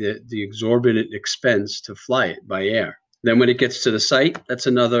pay the exorbitant expense to fly it by air. Then when it gets to the site, that's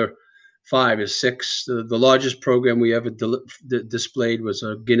another 5 or 6. The largest program we ever displayed was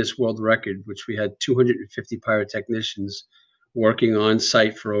a Guinness World Record, which we had 250 pyrotechnicians working on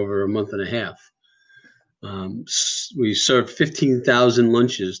site for over a month and a half. We served 15,000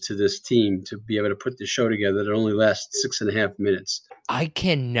 lunches to this team to be able to put the show together that only lasts 6.5 minutes. I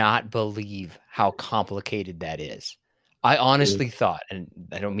cannot believe how complicated that is. I honestly thought, and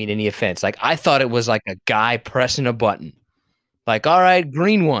I don't mean any offense, like I thought it was like a guy pressing a button. Like, all right,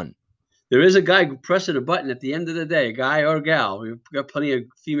 green one. There is a guy pressing a button at the end of the day, guy or gal. We've got plenty of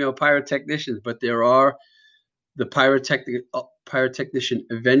female pyrotechnicians, but the pyrotechnician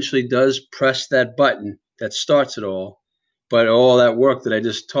eventually does press that button that starts it all. But all that work that I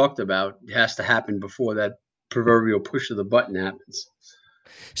just talked about has to happen before that proverbial push of the button happens.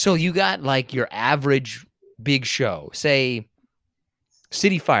 So you got like your average big show, say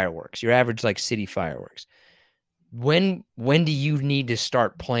city fireworks, your average like city fireworks. When do you need to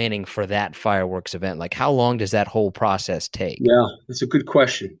start planning for that fireworks event? Like how long does that whole process take? Yeah, that's a good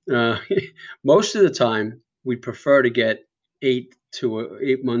question. Most of the time we prefer to get 8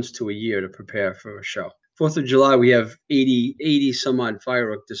 months to a year to prepare for a show. 4th of July, we have 80 some odd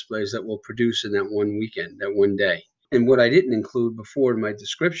firework displays that we'll produce in that one weekend, that one day. And what I didn't include before in my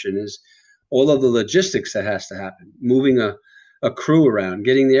description is all of the logistics that has to happen, moving a crew around,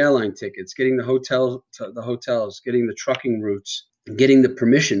 getting the airline tickets, getting the hotels, getting the trucking routes, getting the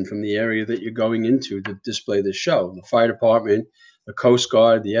permission from the area that you're going into to display the show, the fire department, the Coast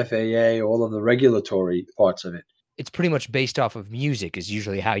Guard, the FAA, all of the regulatory parts of it. It's pretty much based off of music is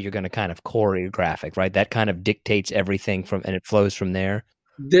usually how you're going to kind of choreograph it, right? That kind of dictates everything and it flows from there.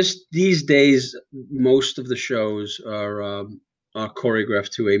 These days, most of the shows are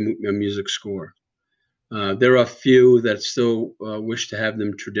choreographed to a music score. There are a few that still wish to have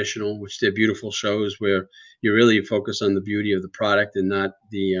them traditional, which they're beautiful shows where you really focus on the beauty of the product and not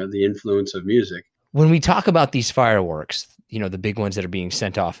the influence of music. When we talk about these fireworks, the big ones that are being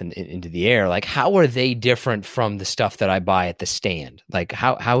sent off into the air, like how are they different from the stuff that I buy at the stand? Like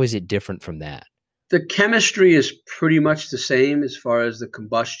how is it different from that? The chemistry is pretty much the same as far as the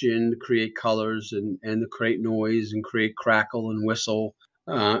combustion to create colors and to create noise and create crackle and whistle.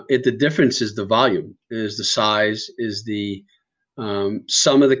 The difference is the volume, is the size, is the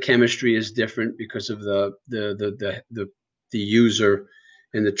some of the chemistry is different because of the user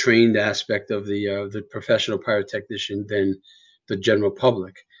and the trained aspect of the professional pyrotechnician than the general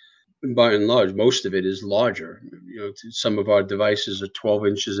public. By and large, most of it is larger. Some of our devices are 12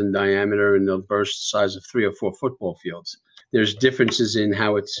 inches in diameter and they'll burst the size of 3 or 4 football fields. There's differences in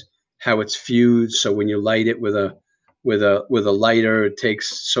how it's fused. So when you light it with a lighter, it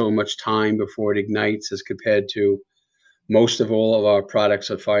takes so much time before it ignites as compared to most of all of our products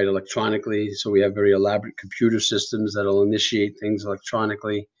are fired electronically. So we have very elaborate computer systems that'll initiate things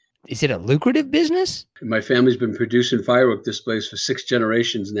electronically. Is it a lucrative business? My family's been producing firework displays for 6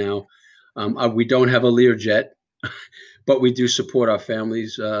 generations now. We don't have a Learjet, but we do support our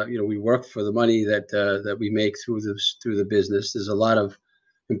families. We work for the money that we make through the business. There's a lot of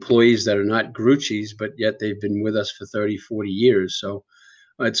employees that are not Grucci's, but yet they've been with us for 30, 40 years. So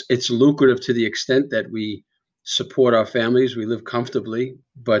it's lucrative to the extent that we support our families. We live comfortably,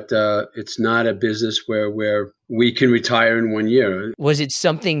 but it's not a business where we can retire in 1 year. Was it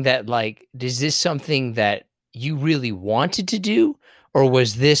something that is this something that you really wanted to do? Or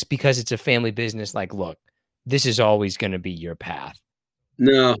was this because it's a family business? Look, this is always going to be your path.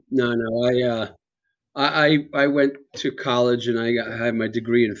 No. I went to college and I had my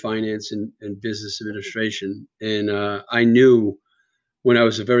degree in finance and business administration. And I knew when I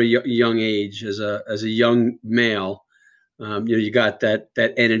was a very young age, as a young male, you got that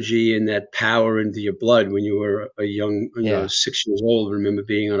energy and that power into your blood when you were a young, 6 years old. I remember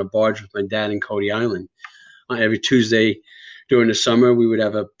being on a barge with my dad in Coney Island. Every Tuesday during the summer, we would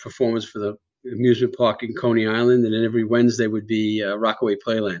have a performance for the amusement park in Coney Island, and then every Wednesday would be Rockaway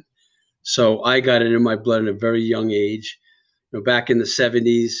Playland. So I got it in my blood at a very young age. Back in the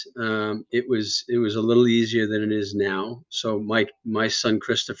 70s, it was a little easier than it is now. So my son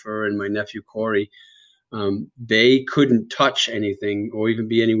Christopher and my nephew Corey, they couldn't touch anything or even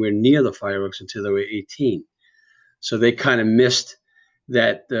be anywhere near the fireworks until they were 18. So they kind of missed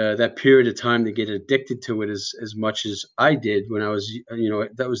that period of time to get addicted to it as much as I did when I was.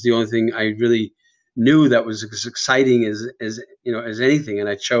 That was the only thing I really knew that was as exciting as anything. And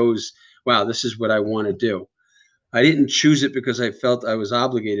I chose, wow, this is what I want to do. I didn't choose it because I felt I was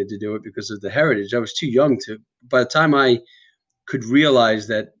obligated to do it because of the heritage. I was too young to. By the time I could realize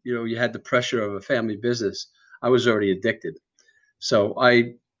that, you had the pressure of a family business, I was already addicted. So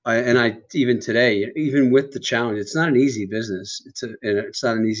I even today, even with the challenge, it's not an easy business. It's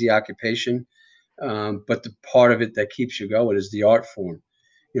not an easy occupation. But the part of it that keeps you going is the art form,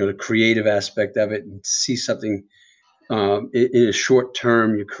 the creative aspect of it, and see something in a short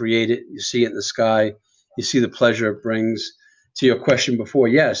term. You create it, you see it in the sky. You see the pleasure it brings. To your question before,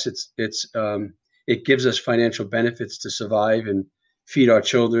 yes, it gives us financial benefits to survive and feed our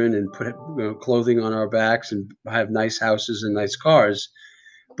children and put clothing on our backs and have nice houses and nice cars.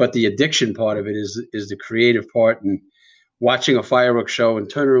 But the addiction part of it is the creative part, and watching a fireworks show and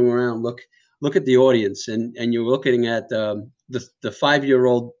turning around, look at the audience, and you're looking at the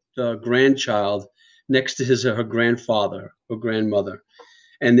 5-year-old grandchild next to her grandfather or grandmother.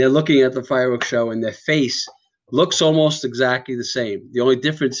 And they're looking at the fireworks show and their face looks almost exactly the same. The only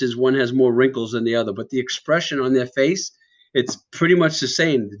difference is one has more wrinkles than the other, but the expression on their face, it's pretty much the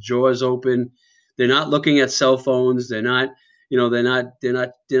same. The jaw is open. They're not looking at cell phones. They're not texting.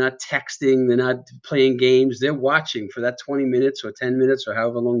 They're not playing games. They're watching for that 20 minutes or 10 minutes or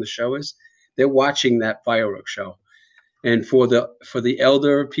however long the show is. They're watching that fireworks show. And for the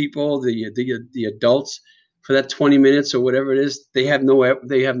elder people, the adults, for that 20 minutes or whatever it is, they have no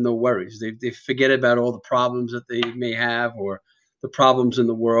worries. They forget about all the problems that they may have or the problems in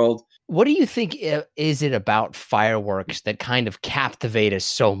the world. What do you think is it about fireworks that kind of captivate us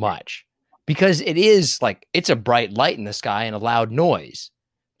so much? Because it is it's a bright light in the sky and a loud noise,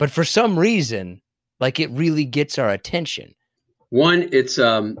 but for some reason, it really gets our attention. One, it's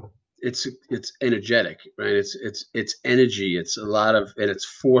energetic, right? It's energy. It's a lot of, and it's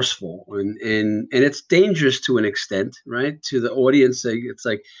forceful and it's dangerous to an extent, right? To the audience,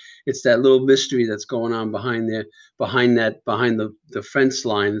 it's that little mystery that's going on behind the fence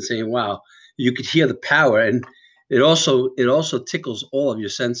line, and saying, wow, you could hear the power. And it also tickles all of your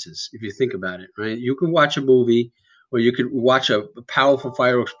senses if you think about it, right? You can watch a movie or you could watch a powerful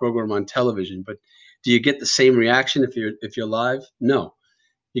fireworks program on television, but do you get the same reaction if you're live? No.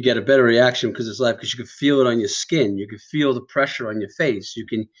 You get a better reaction because it's live, because you can feel it on your skin. You can feel the pressure on your face.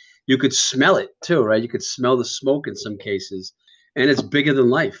 You could smell it too, right? You could smell the smoke in some cases, and it's bigger than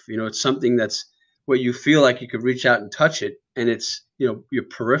life. It's something that's where you feel like you could reach out and touch it, and it's, your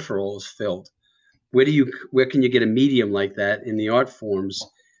peripheral is filled. where can you get a medium like that in the art forms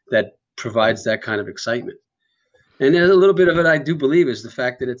that provides that kind of excitement? And then a little bit of it, I do believe, is the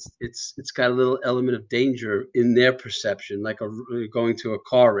fact that it's got a little element of danger in their perception, like going to a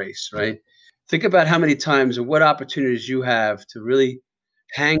car race, right? Think about how many times and what opportunities you have to really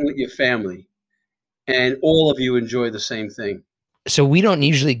hang with your family, and all of you enjoy the same thing. So we don't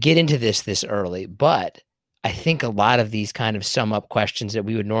usually get into this early, but I think a lot of these kind of sum up questions that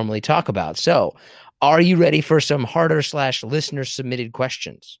we would normally talk about. So are you ready for some harder / listener submitted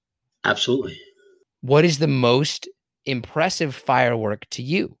questions? Absolutely. What is the most impressive firework to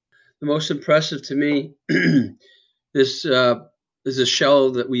you? The most impressive to me, this is a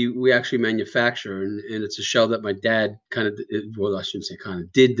shell that we actually manufacture, and it's a shell that my dad I shouldn't say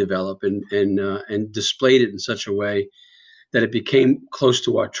did develop and displayed it in such a way that it became close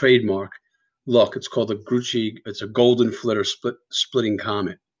to our trademark look. It's called a Grucci. It's a golden flitter splitting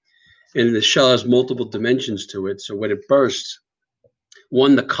comet, and the shell has multiple dimensions to it. So when it bursts,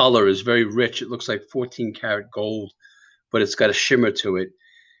 one, the color is very rich. It looks like 14 karat gold, but it's got a shimmer to it.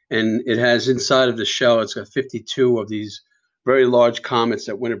 And it has inside of the shell, it's got 52 of these very large comets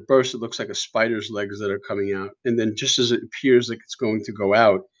that when it bursts, it looks like a spider's legs that are coming out. And then just as it appears like it's going to go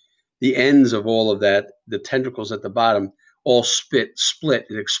out, the ends of all of that, the tentacles at the bottom, all split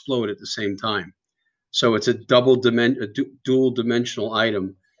and explode at the same time. So it's a dual dimensional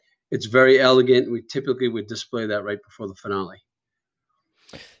item. It's very elegant. We typically would display that right before the finale.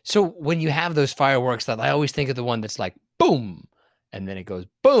 So when you have those fireworks, that I always think of the one that's like boom, and then it goes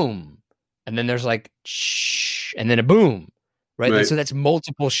boom, and then there's like shh, and then a boom, right? And so that's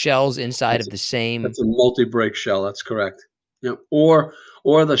multiple shells inside of the same. That's a multi-break shell. That's correct. Yeah. Or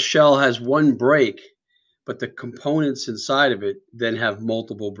the shell has one break, but the components inside of it then have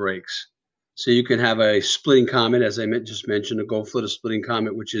multiple breaks. So you can have a splitting comet, as I just mentioned, a gold flitter splitting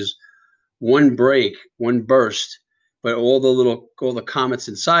comet, which is one break, one burst, but all the comets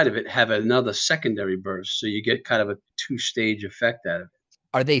inside of it have another secondary burst. So you get kind of a two-stage effect out of it.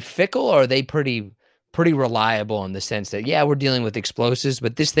 Are they fickle, or are they pretty reliable in the sense that, yeah, we're dealing with explosives,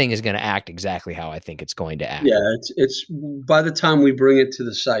 but this thing is going to act exactly how I think it's going to act? Yeah, it's by the time we bring it to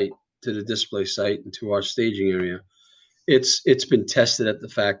the site, to the display site, and to our staging area, it's been tested at the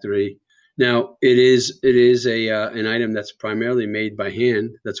factory. Now it is an item that's primarily made by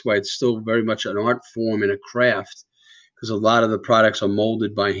hand. That's why it's still very much an art form and a craft, because a lot of the products are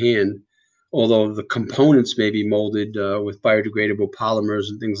molded by hand, although the components may be molded with biodegradable polymers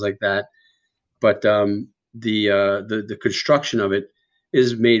and things like that. But the construction of it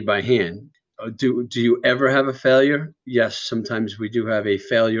is made by hand. Do you ever have a failure? Yes, sometimes we do have a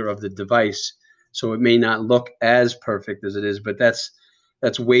failure of the device, so it may not look as perfect as it is. But that's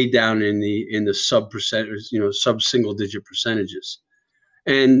way down in the sub single digit percentages.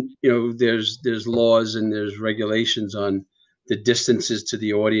 And there's laws and there's regulations on the distances to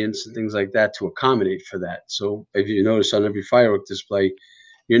the audience and things like that to accommodate for that. So if you notice on every firework display,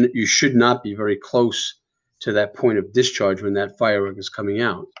 you should not be very close to that point of discharge when that firework is coming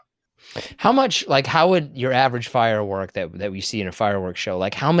out. How would your average firework that we see in a fireworks show,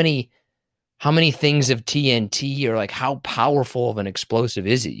 like how many things of TNT, or like how powerful of an explosive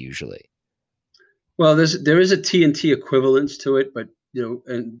is it usually? Well, there is a TNT equivalence to it, but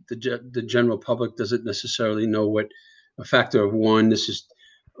and the general public doesn't necessarily know what a factor of one. This is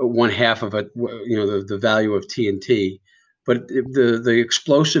 1/2 of it. The value of TNT, but the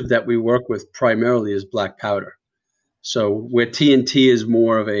explosive that we work with primarily is black powder. So where TNT is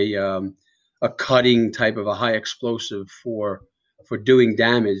more of a cutting type of a high explosive for doing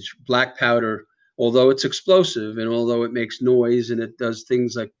damage, black powder, although it's explosive and although it makes noise and it does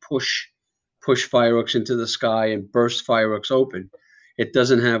things like push fireworks into the sky and burst fireworks open, it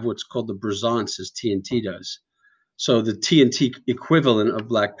doesn't have what's called the brisance as TNT does. So the TNT equivalent of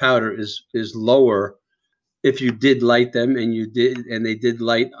black powder is lower if you did light them, and they did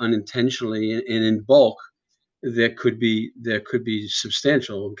light unintentionally and in bulk. There could be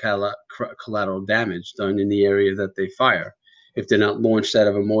substantial collateral damage done in the area that they fire if they're not launched out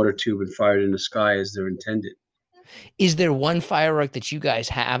of a mortar tube and fired in the sky as they're intended. Is there one firework that you guys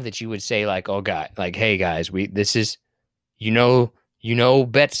have that you would say like, oh God, like, hey guys, this is,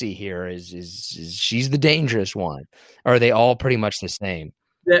 Betsy here is she's the dangerous one? Or are they all pretty much the same?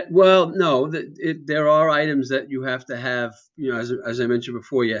 No, there are items that you have to have, as I mentioned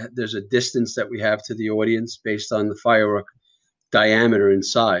before, there's a distance that we have to the audience based on the firework diameter and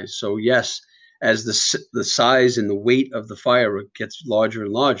size. So yes, as the size and the weight of the firework gets larger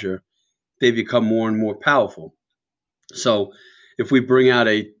and larger, they become more and more powerful. So if we bring out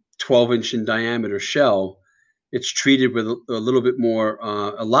a 12-inch in diameter shell, it's treated with a little bit more,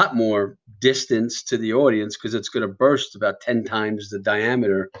 a lot more distance to the audience because it's going to burst about 10 times the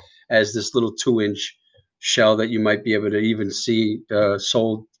diameter as this little 2-inch shell that you might be able to even see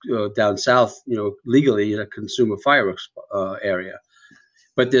sold down south, legally in a consumer fireworks area.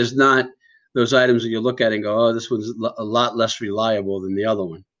 But there's not those items that you look at and go, oh, this one's a lot less reliable than the other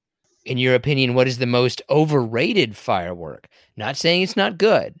one. In your opinion, what is the most overrated firework? Not saying it's not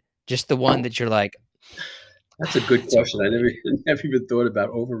good, just the one that you're like, that's a good question. I never even thought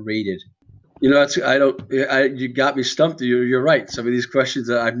about overrated. You got me stumped. You're right. Some of these questions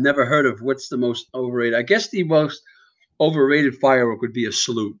I've never heard of. What's the most overrated? I guess the most overrated firework would be a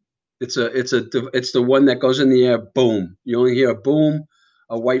salute. It's the one that goes in the air. Boom. You only hear a boom,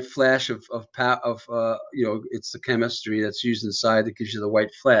 a white flash of it's the chemistry that's used inside that gives you the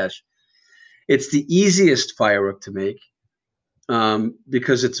white flash. It's the easiest firework to make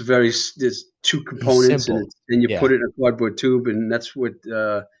because there's two components and you put it in a cardboard tube, and that's what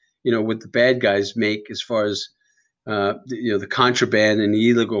what the bad guys make as far as the contraband and the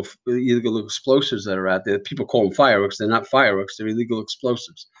illegal explosives that are out there. People call them fireworks. They're not fireworks. They're illegal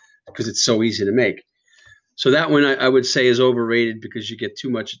explosives because it's so easy to make. So that one I would say is overrated because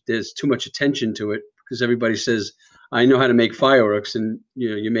there's too much attention to it because everybody says, I know how to make fireworks, and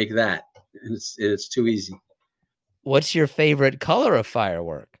you make that, and it's too easy. What's your favorite color of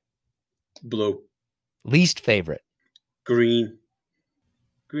firework? Blue. Least favorite? Green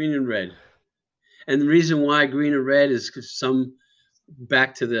and red. And the reason why green and red is because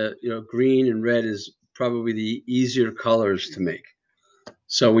back to the, green and red is probably the easier colors to make.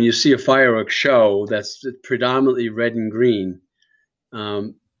 So when you see a fireworks show that's predominantly red and green,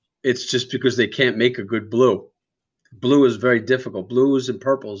 it's just because they can't make a good blue. Blue is very difficult. Blues and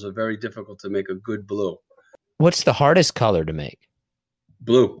purples are very difficult to make a good blue. What's the hardest color to make?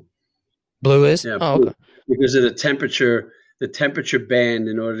 Blue. Blue is? Yeah, blue. Okay. Because of the temperature band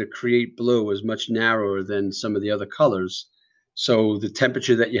in order to create blue is much narrower than some of the other colors. So the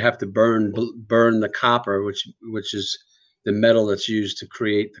temperature that you have to burn the copper, which is the metal that's used to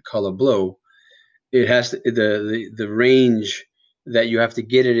create the color blue, it has the range that you have to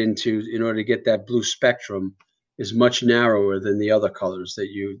get it into in order to get that blue spectrum is much narrower than the other colors that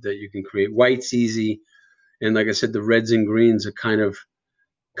you can create. White's easy, and like I said, the reds and greens are kind of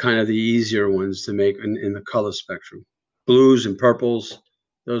the easier ones to make in the color spectrum. Blues and purples,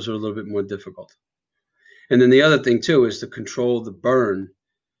 those are a little bit more difficult. And then the other thing too is to control the burn,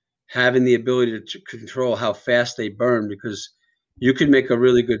 having the ability to control how fast they burn, because you can make a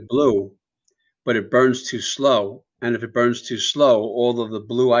really good blue, but it burns too slow. And if it burns too slow, all of the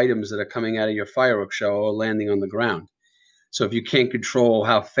blue items that are coming out of your fireworks show are landing on the ground. So if you can't control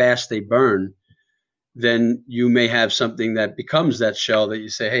how fast they burn, then you may have something that becomes that shell that you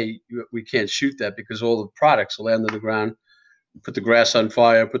say, hey, we can't shoot that because all the products will land on the ground, put the grass on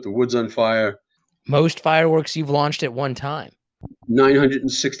fire, put the woods on fire. Most fireworks you've launched at one time?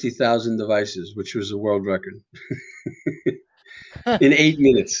 960,000 devices, which was a world record in 8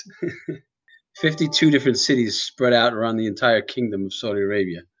 minutes. 52 different cities spread out around the entire kingdom of Saudi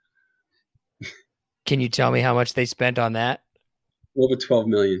Arabia. Can you tell me how much they spent on that? Over 12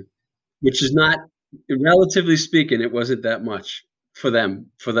 million, which is not, relatively speaking, it wasn't that much for them,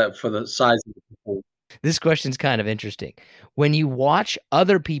 for the size of the component. This question's kind of interesting. When you watch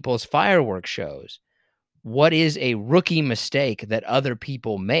other people's fireworks shows, what is a rookie mistake that other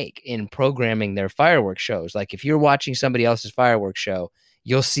people make in programming their fireworks shows? Like if you're watching somebody else's fireworks show,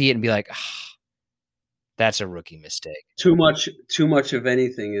 you'll see it and be like, that's a rookie mistake. Too much of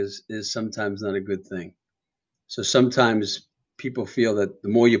anything is sometimes not a good thing. So sometimes people feel that the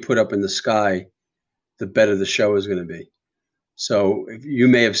more you put up in the sky, the better the show is going to be. So if you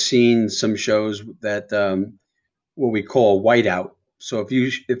may have seen some shows that what we call whiteout. So if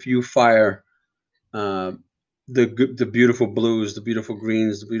you fire the beautiful blues, the beautiful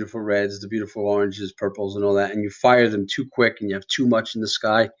greens, the beautiful reds, the beautiful oranges, purples, and all that, and you fire them too quick and you have too much in the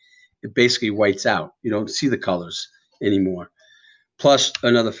sky, it basically whites out. You don't see the colors anymore. Plus,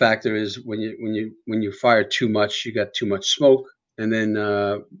 another factor is when you fire too much, you got too much smoke, and then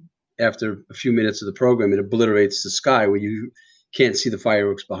after a few minutes of the program, it obliterates the sky where you can't see the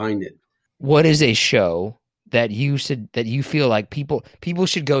fireworks behind it. What is a show that you feel like people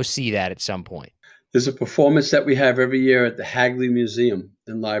should go see that at some point? There's a performance that we have every year at the Hagley Museum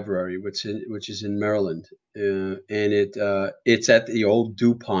and Library, which is in Maryland, and it's at the old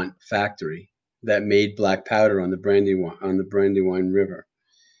DuPont factory that made black powder on the Brandywine River,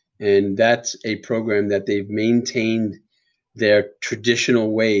 and that's a program that they've maintained their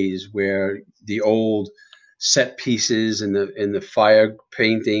traditional ways, where the old set pieces and the fire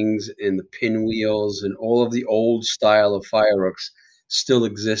paintings and the pinwheels and all of the old style of fireworks still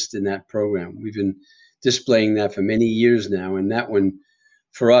exist in that program. We've been displaying that for many years now, and that one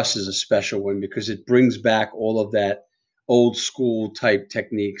for us is a special one because it brings back all of that old school type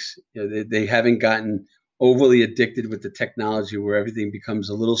techniques. They haven't gotten overly addicted with the technology where everything becomes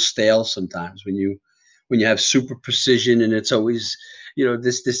a little stale sometimes when you have super precision, and it's always,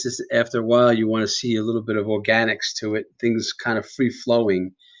 this after a while you want to see a little bit of organics to it, things kind of free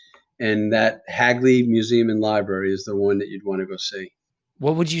flowing. And that Hagley Museum and Library is the one that you'd want to go see.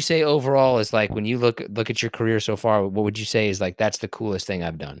 What would you say overall is like, when you look at your career so far, what would you say is like, that's the coolest thing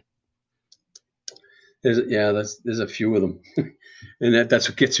I've done? There's a few of them. And that's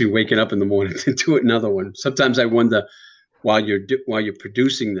what gets me waking up in the morning to do another one. Sometimes I wonder while you're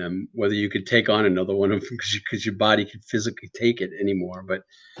producing them, whether you could take on another one because your body could physically take it anymore. But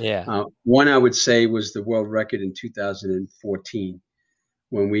yeah, one I would say was the world record in 2014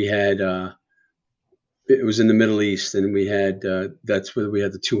 when we had, it was in the Middle East, and we had, that's where we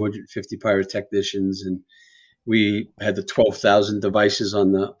had the 250 pyrotechnicians, and we had the 12,000 devices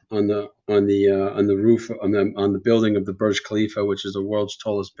on the roof on the building of the Burj Khalifa, which is the world's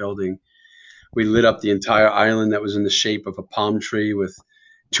tallest building. We lit up the entire island that was in the shape of a palm tree with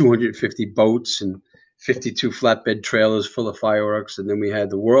 250 boats and 52 flatbed trailers full of fireworks. And then we had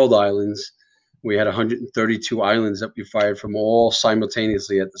the world islands. We had 132 islands that we fired from all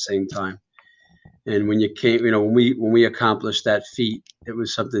simultaneously at the same time. And when we accomplished that feat, it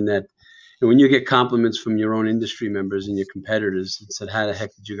was something that, and when you get compliments from your own industry members and your competitors that said, how the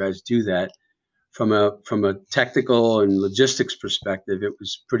heck did you guys do that? From a technical and logistics perspective, it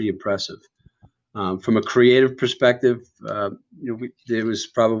was pretty impressive. From a creative perspective, there was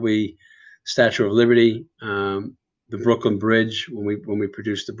probably Statue of Liberty, the Brooklyn Bridge, when we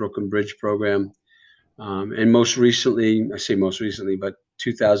produced the Brooklyn Bridge program. And most recently, but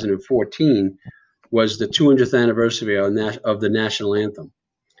 2014 was the 200th anniversary of the national anthem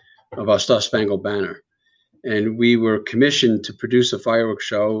of our Star Spangled Banner. And we were commissioned to produce a fireworks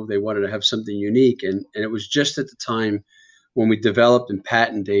show. They wanted to have something unique. And it was just at the time when we developed and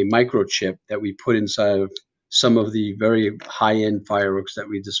patented a microchip that we put inside of some of the very high-end fireworks that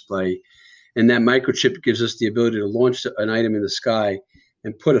we display. And that microchip gives us the ability to launch an item in the sky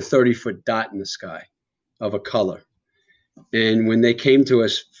and put a 30-foot dot in the sky of a color. And when they came to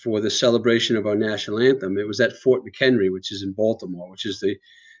us for the celebration of our national anthem, it was at Fort McHenry, which is in Baltimore, which is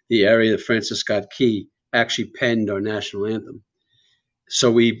the area that Francis Scott Key actually penned our national anthem. So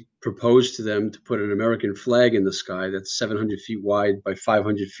we proposed to them to put an American flag in the sky that's 700 feet wide by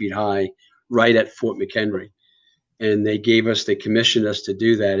 500 feet high, right at Fort McHenry. And they commissioned us to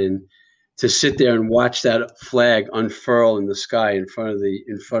do that, and to sit there and watch that flag unfurl in the sky in front of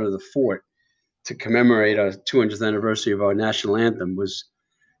the fort to commemorate our 200th anniversary of our national anthem was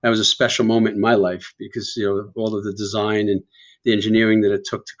a special moment in my life, because all of the design and the engineering that it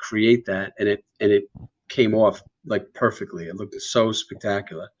took to create that, and it came off like perfectly. It looked so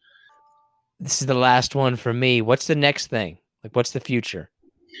spectacular. This is the last one for me. What's the next thing? Like, what's the future?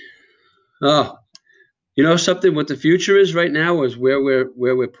 Oh, something. What the future is right now is where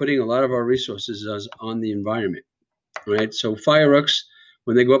we're putting a lot of our resources is on the environment, right? So fireworks,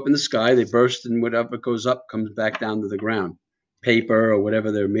 when they go up in the sky, they burst, and whatever goes up comes back down to the ground, paper or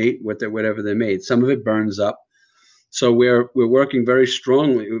whatever they're made, whatever they're made. Some of it burns up. So we're working very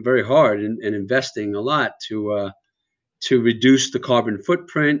strongly, very hard, and investing a lot to reduce the carbon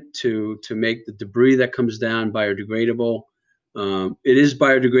footprint, to make the debris that comes down biodegradable. It is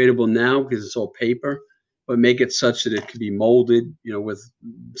biodegradable now because it's all paper, but make it such that it can be molded, with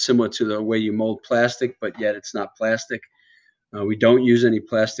similar to the way you mold plastic, but yet it's not plastic. We don't use any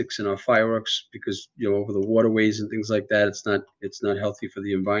plastics in our fireworks because over the waterways and things like that, it's not healthy for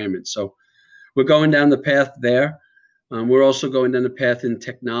the environment. So we're going down the path there. We're also going down the path in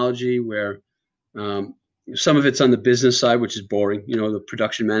technology where some of it's on the business side, which is boring, the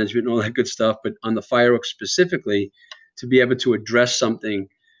production management and all that good stuff. But on the fireworks specifically, to be able to address something,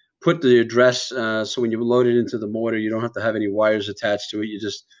 put the address so when you load it into the mortar, you don't have to have any wires attached to it. You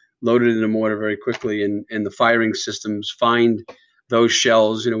just load it in the mortar very quickly, and the firing systems find those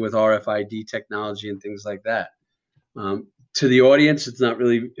shells, with RFID technology and things like that. To the audience, it's not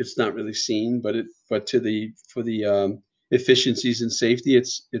really seen, but for the efficiencies and safety,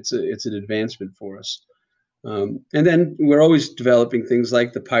 it's an advancement for us. And then we're always developing things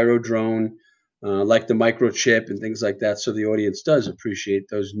like the pyro drone, like the microchip and things like that, so the audience does appreciate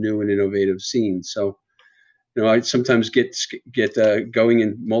those new and innovative scenes. So, I sometimes get going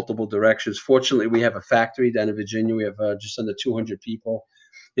in multiple directions. Fortunately, we have a factory down in Virginia. We have just under 200 people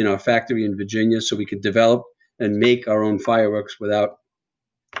in our factory in Virginia, so we can develop and make our own fireworks without,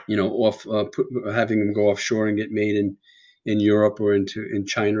 having them go offshore and get made in Europe or in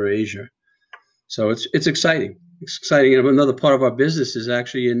China or Asia. So it's exciting. It's exciting. And another part of our business is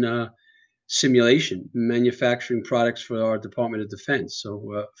actually in simulation, manufacturing products for our Department of Defense.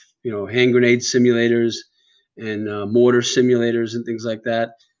 So, hand grenade simulators and mortar simulators and things like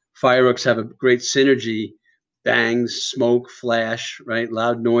that. Fireworks have a great synergy, bangs, smoke, flash, right?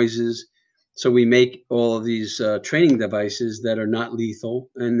 Loud noises. So we make all of these training devices that are not lethal,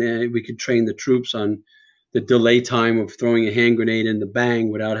 and then we could train the troops on the delay time of throwing a hand grenade in the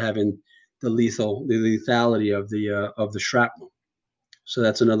bang without having the lethality of the shrapnel. So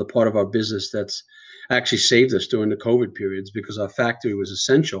that's another part of our business that's actually saved us during the COVID periods, because our factory was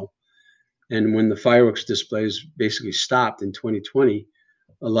essential. And when the fireworks displays basically stopped in 2020,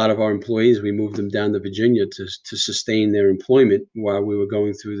 a lot of our employees, we moved them down to Virginia to sustain their employment while we were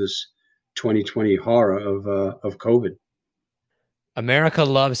going through this 2020 horror of COVID. America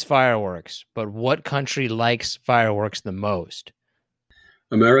loves fireworks, but what country likes fireworks the most?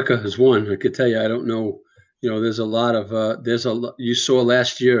 America is one. I could tell you, I don't know. There's a lot of you saw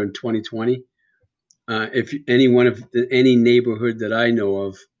last year in 2020. If any neighborhood that I know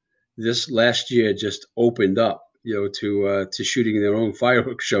of, this last year just opened up, to shooting their own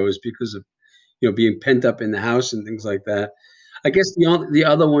fireworks shows because of, being pent up in the house and things like that. I guess the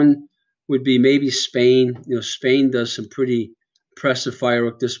other one would be maybe Spain. Spain does some pretty impressive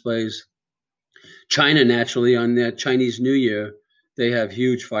firework displays. China, naturally, on their Chinese New Year, they have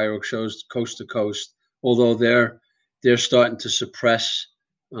huge firework shows coast to coast. Although they're starting to suppress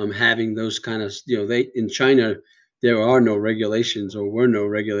having those kind of, in China, there are no regulations, or were no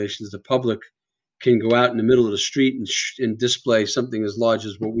regulations. The public can go out in the middle of the street and display something as large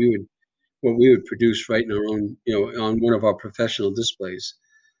as what we would produce right in our own, on one of our professional displays.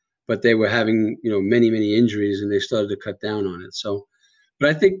 But they were having, many, many injuries, and they started to cut down on it. So, but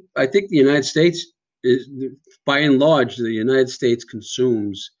I think the United States is, by and large, the United States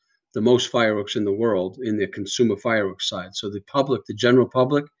consumes the most fireworks in the world in their consumer fireworks side. So the general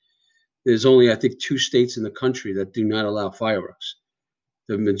public, there's only, I think, 2 states in the country that do not allow fireworks.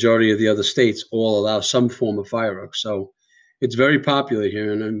 The majority of the other states all allow some form of fireworks. So it's very popular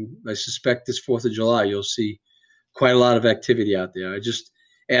here. And I suspect this 4th of July, you'll see quite a lot of activity out there. I just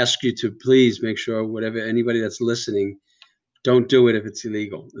ask you to please make sure anybody that's listening, don't do it if it's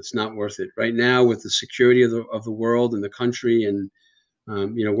illegal. It's not worth it. Right now, with the security of the world and the country, and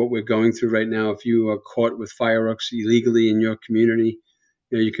what we're going through right now, if you are caught with fireworks illegally in your community,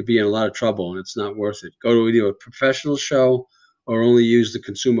 you could be in a lot of trouble, and it's not worth it. Go to either a professional show or only use the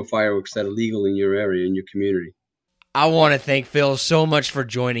consumer fireworks that are legal in your area, in your community. I want to thank Phil so much for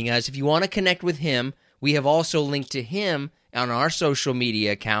joining us. If you want to connect with him, we have also linked to him on our social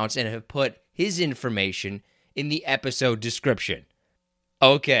media accounts and have put his information in the episode description.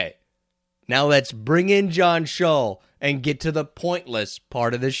 Okay, now let's bring in John Shull and get to the pointless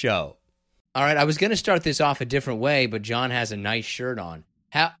part of the show. All right, I was going to start this off a different way, but John has a nice shirt on.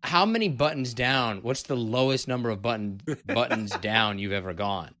 How many buttons down? What's the lowest number of buttons down you've ever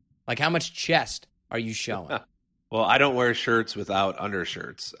gone? Like, how much chest are you showing? Well, I don't wear shirts without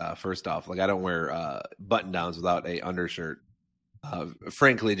undershirts. First off, like, I don't wear button downs without a undershirt.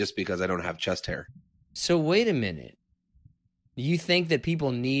 Frankly, just because I don't have chest hair. So wait a minute. You think that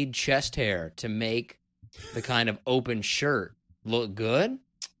people need chest hair to make the kind of open shirt look good?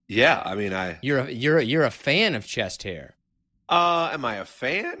 Yeah, I mean, you're a fan of chest hair. Am I a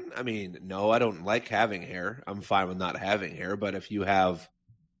fan? I mean, no, I don't like having hair. I'm fine with not having hair, but if you have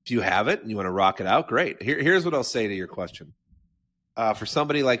it and you want to rock it out, great. Here's what I'll say to your question. For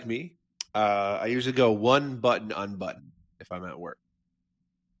somebody like me, I usually go one button unbuttoned if I'm at work.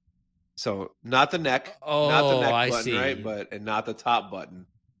 So not the neck, not the neck button, see. Right? And not the top button,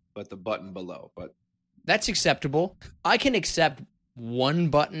 but the button below. But that's acceptable. I can accept one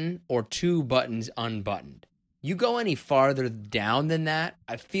button or 2 buttons unbuttoned. You go any farther down than that,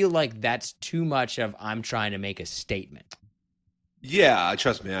 I feel like that's too much of I'm trying to make a statement. Yeah,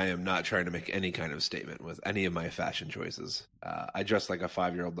 trust me, I am not trying to make any kind of statement with any of my fashion choices. I dress like a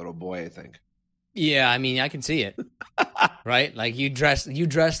 5-year-old little boy, I think. Yeah, I mean, I can see it. Right? Like you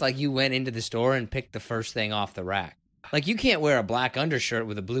dress like you went into the store and picked the first thing off the rack. Like, you can't wear a black undershirt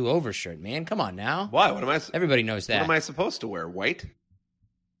with a blue overshirt, man. Come on now. Why? What am I? Everybody knows that. What am I supposed to wear? White?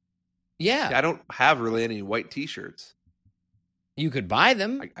 Yeah. I don't have really any white T-shirts. You could buy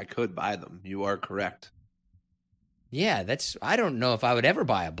them. I could buy them. You are correct. Yeah, I don't know if I would ever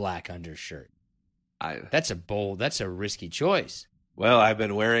buy a black undershirt. That's a risky choice. Well, I've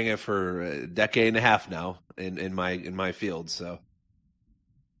been wearing it for a decade and a half now in my field, so.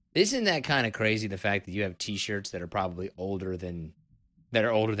 Isn't that kind of crazy, the fact that you have T-shirts that are probably older than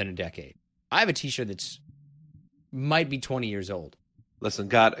a decade? I have a T-shirt that's might be 20 years old. Listen,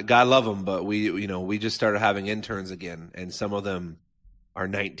 God love them, but we just started having interns again, and some of them are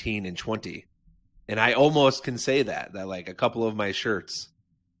 19 and 20. And I almost can say that like a couple of my shirts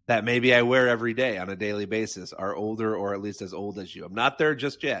that maybe I wear every day on a daily basis are older, or at least as old as you. I'm not there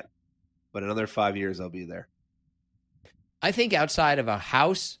just yet, but another 5 years I'll be there. I think outside of a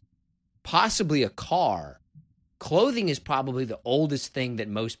house, possibly a car, clothing is probably the oldest thing that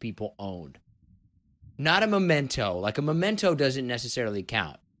most people own. Not a memento. Like a memento doesn't necessarily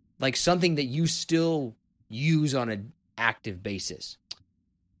count. Like something that you still use on an active basis.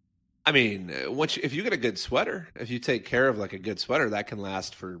 I mean, if you get a good sweater, if you take care of like a good sweater, that can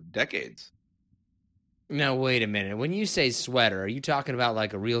last for decades. Now, wait a minute. When you say sweater, are you talking about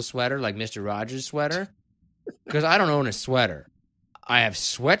like a real sweater, like Mr. Rogers' sweater? Because I don't own a sweater. I have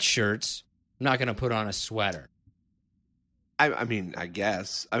sweatshirts. I'm not going to put on a sweater. I mean, I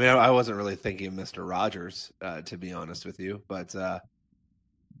guess. I mean, I wasn't really thinking of Mr. Rogers, to be honest with you. But, let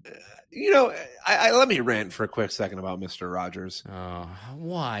me rant for a quick second about Mr. Rogers.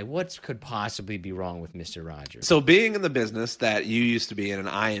 Why? What could possibly be wrong with Mr. Rogers? So being in the business that you used to be in and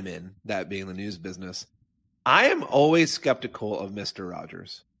I am in, that being the news business, I am always skeptical of Mr.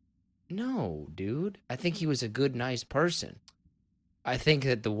 Rogers. No, dude. I think he was a good, nice person. I think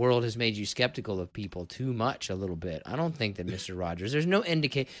that the world has made you skeptical of people too much, a little bit. I don't think that Mr. Rogers, there's no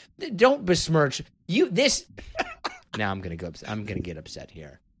indicate. Don't besmirch you. This. Now I'm going to go upset. I'm going to get upset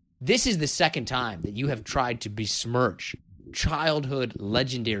here. This is the second time that you have tried to besmirch childhood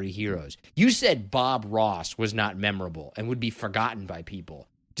legendary heroes. You said Bob Ross was not memorable and would be forgotten by people,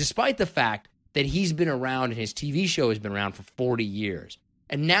 despite the fact that he's been around and his TV show has been around for 40 years.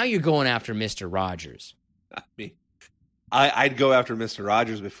 And now you're going after Mr. Rogers. I mean, I'd go after Mr.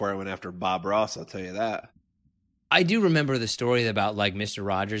 Rogers before I went after Bob Ross, I'll tell you that. I do remember the story about like Mr.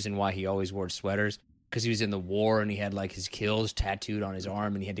 Rogers and why he always wore sweaters, because he was in the war and he had like his kills tattooed on his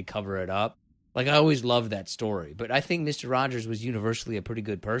arm and he had to cover it up. Like, I always loved that story. But I think Mr. Rogers was universally a pretty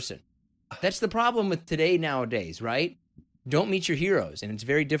good person. That's the problem with today nowadays, right? Don't meet your heroes. And it's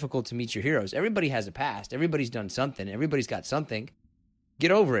very difficult to meet your heroes. Everybody has a past. Everybody's done something. Everybody's got something. Get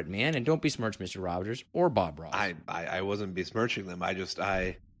over it, man, and don't besmirch Mr. Rogers or Bob Ross. I wasn't besmirching them. I just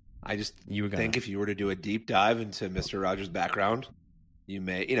you were think if you were to do a deep dive into Mr. Rogers' background, you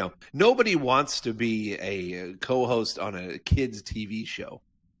may, nobody wants to be a co-host on a kids' TV show.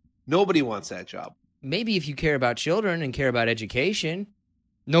 Nobody wants that job. Maybe if you care about children and care about education,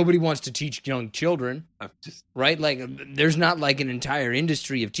 nobody wants to teach young children, right? Like, there's not like an entire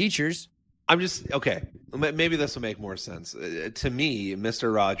industry of teachers. Okay. Maybe this will make more sense. To me,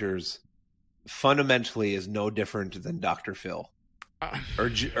 Mr. Rogers fundamentally is no different than Dr. Phil,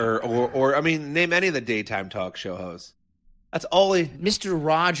 or I mean, name any of the daytime talk show hosts. That's all Mr.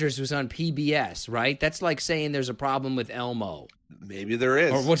 Rogers was on PBS, right? That's like saying there's a problem with Elmo. Maybe there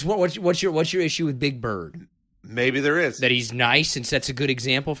is. Or what's your issue with Big Bird? Maybe there is. That he's nice and sets a good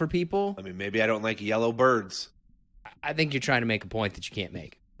example for people. I mean, maybe I don't like yellow birds. I think you're trying to make a point that you can't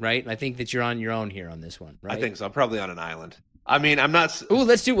make. Right? I think that you're on your own here on this one, right? I think so. I'm probably on an island. I mean, I'm not... Ooh,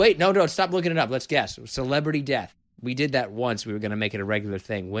 wait. No, stop looking it up. Let's guess. Celebrity death. We did that once. We were going to make it a regular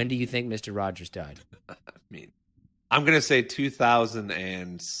thing. When do you think Mr. Rogers died? I mean, I'm going to say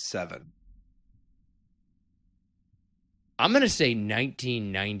 2007. I'm going to say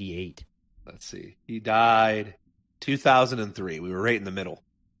 1998. Let's see. He died 2003. We were right in the middle.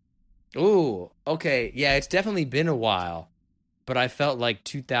 Ooh, okay. Yeah, it's definitely been a while. But I felt like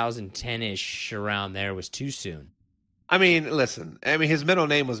 2010-ish around there was too soon. I mean, listen. I mean, his middle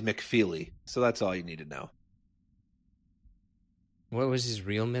name was McFeely, so that's all you need to know. What was his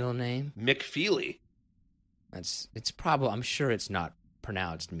real middle name? McFeely. It's probably. I'm sure it's not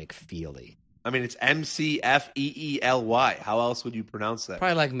pronounced McFeely. I mean, it's McFeely. How else would you pronounce that?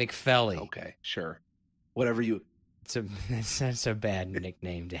 Probably like McFelly. Okay, sure. Whatever you. That's a bad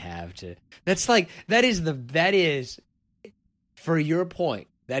nickname to have. That is. For your point,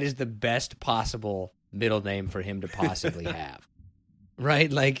 that is the best possible middle name for him to possibly have,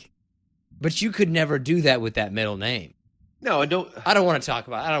 right? Like, but you could never do that with that middle name. No, I don't want to talk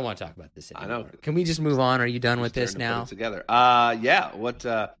about this anymore. I know. Can we just move on? Are you done with this now? Put it together. Yeah. What?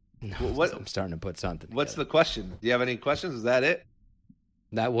 What? I'm starting to put something. What's together. the question? Do you have any questions? Is that it?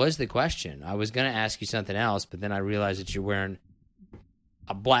 That was the question. I was going to ask you something else, but then I realized that you're wearing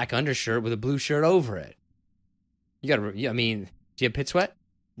a black undershirt with a blue shirt over it. Do you have pit sweat?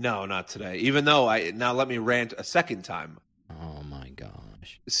 No, not today. Even though now let me rant a second time. Oh my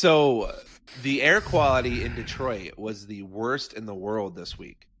gosh. So the air quality in Detroit was the worst in the world this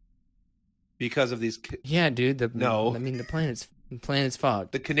week. because of these. Yeah, dude. No. I mean the planet's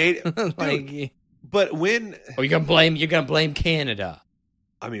fucked. The Canadian, Like, but when you're gonna blame Canada.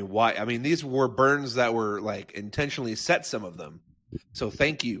 I mean, why? I mean, these were burns that were like intentionally set. Some of them. So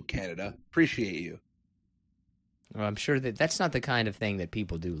thank you, Canada. Appreciate you. Well, I'm sure that's not the kind of thing that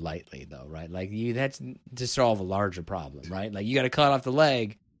people do lightly, though, right? Like that's to solve a larger problem, right? Like you got to cut off the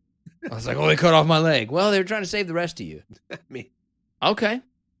leg. I was like, oh, they cut off my leg. Well, they were trying to save the rest of you. I mean, Okay.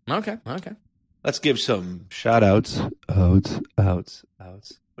 let's give some shout outs. Outs. What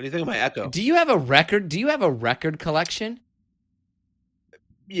do you think of my echo? Do you have a record? Do you have a record collection?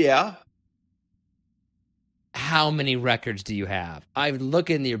 Yeah. How many records do you have? I look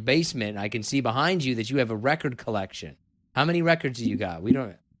in your basement. I can see behind you that you have a record collection. How many records do you got? We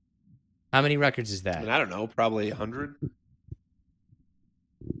don't. How many records is I that? mean, I don't know, probably 100.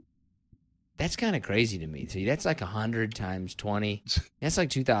 That's kind of crazy to me. See, that's like 100 times 20. That's like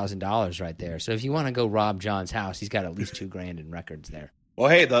 $2,000 right there. So if you want to go rob John's house, he's got at least $2,000 in records there. Well,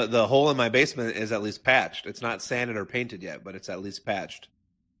 hey, the hole in my basement is at least patched. It's not sanded or painted yet, but it's at least patched.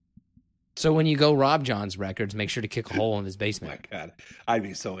 So when you go rob John's records, make sure to kick a hole in his My basement. God, I'd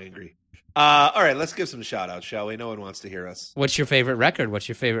be so angry. All right, let's give some shout outs, shall we? No one wants to hear us. What's your favorite record? What's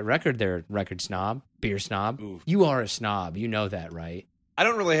your favorite record there, record snob? Beer snob? Ooh. You are a snob. You know that, right? I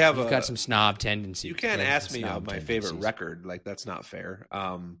don't really have You've got some snob tendencies. You can't Yeah, ask some me snob my tendencies. favorite record. Like, that's not fair.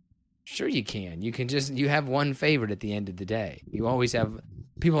 Sure you can. You can just, you have one favorite at the end of the day. You always have,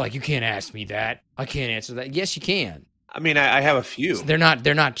 people are like, you can't ask me that. I can't answer that. Yes, you can. I mean, I have a few. They're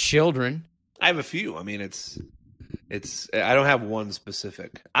not children. I have a few. I mean, it's. I don't have one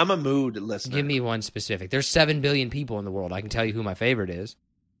specific. I'm a mood listener. Give me one specific. There's 7 billion people in the world. I can tell you who my favorite is.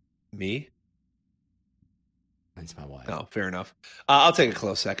 Me? That's my wife. No, fair enough. I'll take a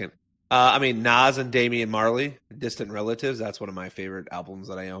close second. I mean, Nas and Damian Marley, Distant Relatives. That's one of my favorite albums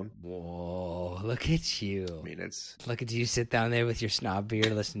that I own. Whoa, look at you. I mean, it's. Look at you sit down there with your snob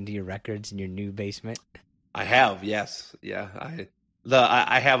beer, listening to your records in your new basement. I have, yes, yeah.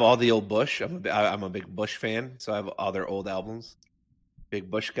 I have all the old Bush. I'm a big Bush fan, so I have all their old albums.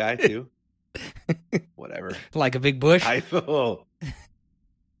 Big Bush guy too. Whatever. Like a big bush? All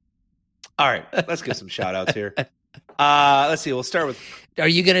right, let's get some shout outs here. Let's see. We'll start with. Are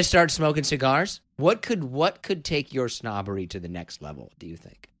you going to start smoking cigars? What could take your snobbery to the next level, do you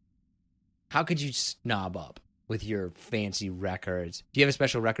think? How could you snob up with your fancy records? Do you have a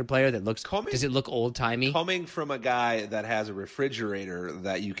special record player that looks, does it look old-timey? Coming from a guy that has a refrigerator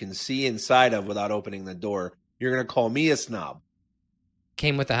that you can see inside of without opening the door, you're going to call me a snob.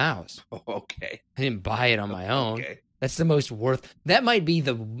 Came with the house. Oh, okay. I didn't buy it on my own. Okay. That's the most that might be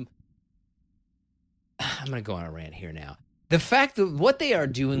the, I'm going to go on a rant here now. The fact that what they are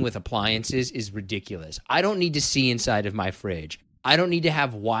doing with appliances is ridiculous. I don't need to see inside of my fridge. I don't need to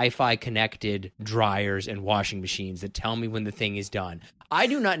have Wi-Fi connected dryers and washing machines that tell me when the thing is done. I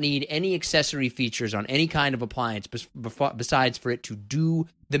do not need any accessory features on any kind of appliance besides for it to do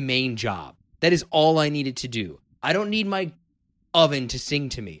the main job. That is all I needed to do. I don't need my oven to sing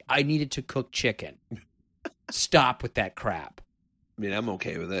to me. I needed to cook chicken. Stop with that crap. I mean, I'm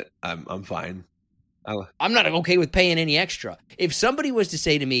okay with it. I'm fine. I'm not okay with paying any extra. If somebody was to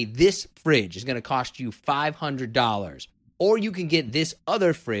say to me, this fridge is going to cost you $500, or you can get this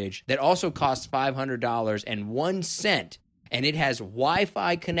other fridge that also costs $500 and 1 cent, and it has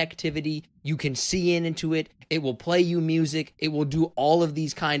Wi-Fi connectivity, you can see into it, it will play you music, it will do all of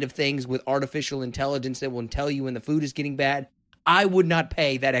these kind of things with artificial intelligence that will tell you when the food is getting bad, I would not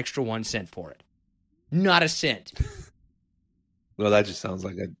pay that extra 1 cent for it. Not a cent. Well, that just sounds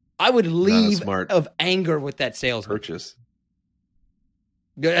like I would leave smart of anger with that salesman. purchase.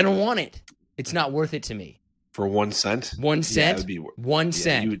 I don't want it. It's not worth it to me. For 1 cent? 1 cent? Yeah, it would be, 1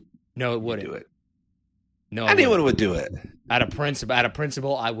 cent. You would, No, it wouldn't. do it. No, Anyone would do it. Out of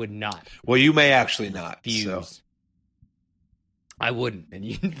principle, I would not. Well, you may actually not. Fuse. So. I wouldn't. And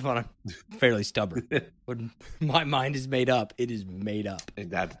you I'm fairly stubborn. When my mind is made up, it is made up. Ain't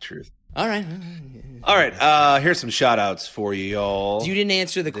that the truth? All right. All right. Here's some shout outs for you all. You didn't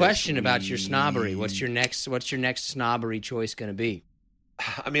answer the question about your snobbery. What's your next snobbery choice going to be?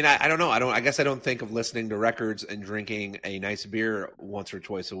 I mean, I don't know. I guess I don't think of listening to records and drinking a nice beer once or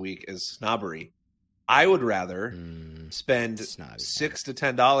twice a week as snobbery. I would rather spend $6 to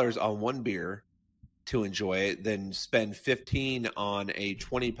 $10 on one beer to enjoy it than spend $15 on a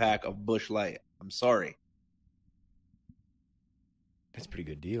 20-pack of Busch Light. I'm sorry. That's a pretty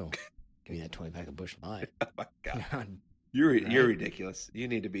good deal. Give me that 20-pack of Busch Light. Oh my God. You're ridiculous. You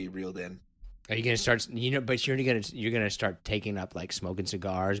need to be reeled in. Are you gonna start? But you're gonna start taking up like smoking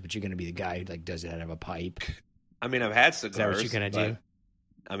cigars. But you're gonna be the guy who like does it out of a pipe. I mean, I've had cigars. Is that what you're gonna do?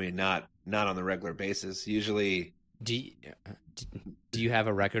 I mean, not not on the regular basis. Usually, Do you have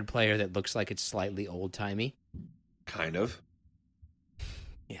a record player that looks like it's slightly old-timey? kind of.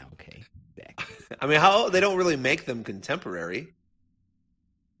 Yeah, okay. I mean, they don't really make them contemporary.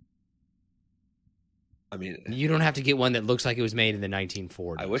 I mean, You don't have to get one that looks like it was made in the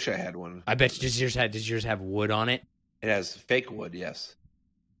 1940s. I wish I had one. I bet does yours have wood on it? It has fake wood, yes.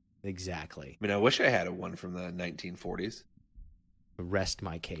 Exactly. I mean, I wish I had one from the 1940s. Rest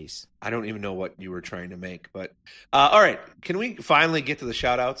my case. I don't even know what you were trying to make, but all right. Can we finally get to the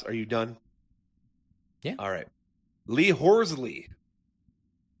shout outs? Are you done? Yeah. All right. Lee Horsley,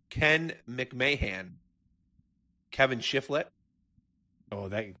 Ken McMahon, Kevin Shiflett. Oh,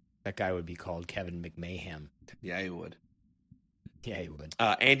 that guy would be called Kevin McMahon. Yeah, he would. Yeah, he would.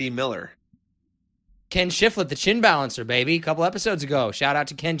 Andy Miller. Ken Shiflett, the chin balancer, baby. A couple episodes ago. Shout out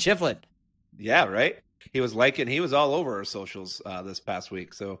to Ken Shiflett. Yeah, right. He was all over our socials this past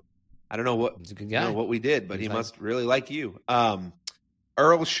week. So I don't know what He's a good guy. what we did, but he must really like you.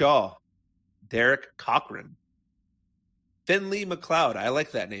 Earl Shaw, Derek Cochran, Finley McLeod. I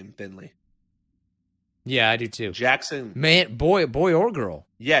like that name, Finley. Yeah, I do too. Jackson. Man, boy or girl.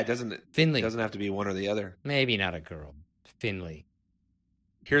 Yeah, it doesn't Finley. doesn't have to be one or the other. Maybe not a girl. Finley.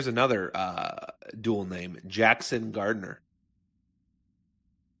 Here's another dual name, Jackson Gardner.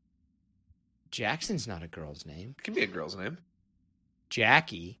 Jackson's not a girl's name. It can be a girl's name.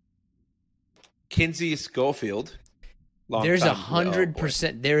 Jackie. Kinsey Schofield. There's Long time-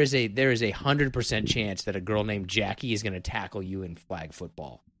 100%. There is a 100% chance that a girl named Jackie is going to tackle you in flag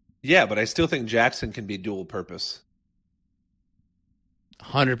football. Yeah, but I still think Jackson can be dual purpose.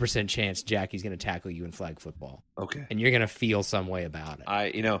 100% chance Jackie's going to tackle you in flag football, Okay. and you're going to feel some way about it.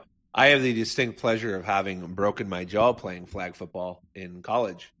 I have the distinct pleasure of having broken my jaw playing flag football in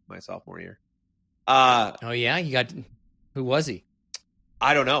college my sophomore year. Oh yeah, you got. Who was he?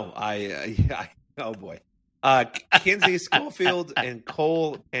 I don't know. Oh boy. Kinsey Schofield and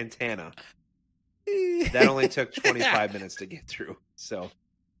Cole Pantana. That only took 25 minutes to get through. So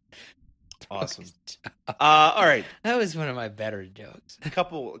awesome. All right. That was one of my better jokes. A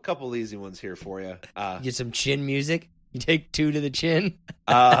couple easy ones here for you. Get some chin music. You take 2 to the chin.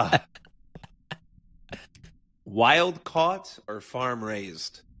 Wild caught or farm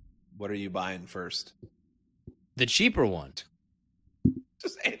raised? What are you buying first? The cheaper one.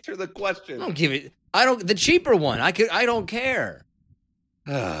 Just answer the question. The cheaper one. I don't care.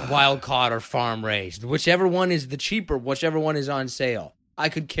 Wild caught or farm raised. Whichever one is the cheaper, whichever one is on sale. I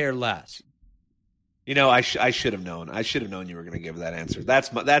could care less. I should have known. I should have known you were going to give that answer.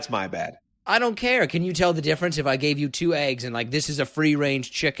 That's my bad. I don't care. Can you tell the difference if I gave you 2 eggs and this is a free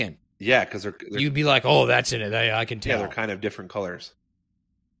range chicken? Yeah, because they're you'd be like, oh, that's in it. I can tell. Yeah, they're kind of different colors.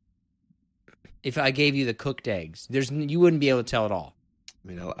 If I gave you the cooked eggs, you wouldn't be able to tell at all. I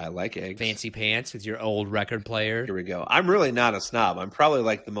mean, I like eggs. Fancy pants with your old record player. Here we go. I'm really not a snob. I'm probably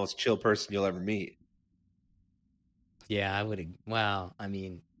like the most chill person you'll ever meet. Yeah, I would. Well, I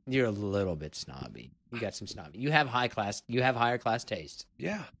mean, you're a little bit snobby. You got some snobby. You have higher class taste.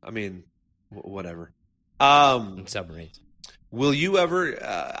 Yeah, I mean, whatever. In submarines. Will you ever?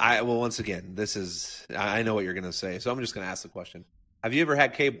 Once again, I know what you're going to say, so I'm just going to ask the question. Have you ever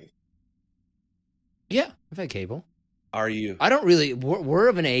had cable? Yeah, I've had cable. Are you? I don't really. We're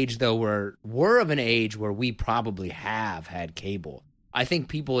of an age though where we probably have had cable. I think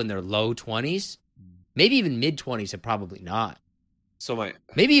people in their low 20s, maybe even mid 20s, have probably not. So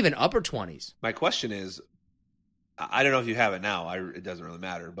maybe even upper 20s. My question is, I don't know if you have it now. It doesn't really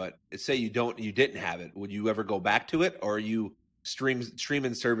matter. But say you didn't have it. Would you ever go back to it, or are you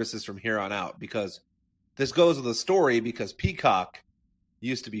streaming services from here on out? Because this goes with the story. Because Peacock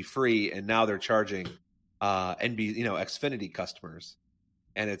used to be free, and now they're charging Xfinity customers,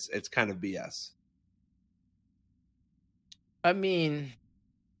 and it's kind of BS. I mean,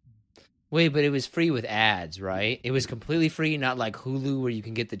 wait, but it was free with ads, right? It was completely free, not like Hulu where you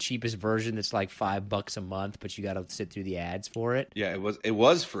can get the cheapest version that's like $5 a month, but you got to sit through the ads for it. Yeah, it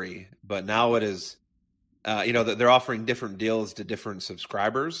was free, but now it is. They're offering different deals to different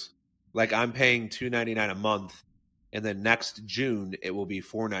subscribers. Like I'm paying $2.99 a month, and then next June it will be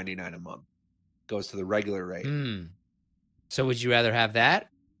 $4.99 a month. Goes to the regular rate. So would you rather have that?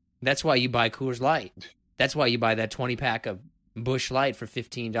 That's why you buy Coors Light. That's why you buy that 20-pack of Busch Light for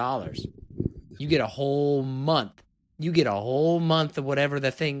 $15. You get a whole month. You get a whole month of whatever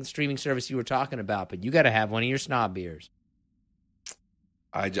the streaming service you were talking about, but you got to have one of your snob beers.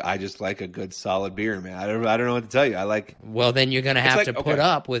 I just like a good solid beer, man. I don't know what to tell you. I like. Well, then you're going to have to put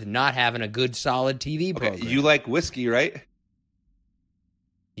up with not having a good solid TV program. You like whiskey, right?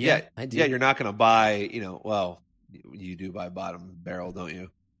 Yeah, I do. Yeah, you're not going to buy, you do buy bottom barrel, don't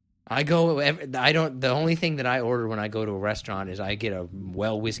you? The only thing that I order when I go to a restaurant is I get a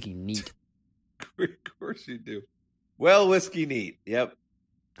well whiskey neat. Of course you do. Well whiskey neat. Yep.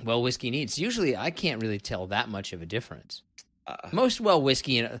 Well whiskey neats. Usually I can't really tell that much of a difference. Most well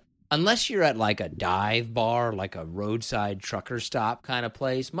whiskey, unless you're at like a dive bar, like a roadside trucker stop kind of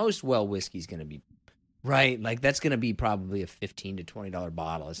place, most well whiskey's going to be right. Like that's going to be probably a $15 to $20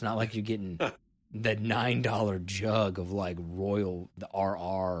 bottle. It's not like you're getting the $9 jug of like the RR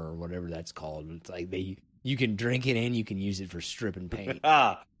or whatever that's called. It's like you can drink it and you can use it for stripping paint.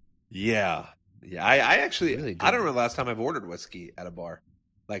 Yeah. I actually Really good. I don't remember the last time I've ordered whiskey at a bar,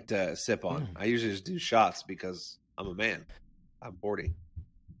 like to sip on. I usually just do shots because I'm a man. I'm 40.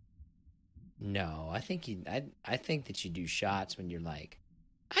 No, I think I think that you do shots when you're like,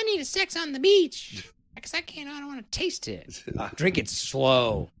 I need a sex on the beach because I don't want to taste it. Drink it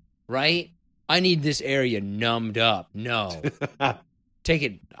slow, right? I need this area numbed up. No, take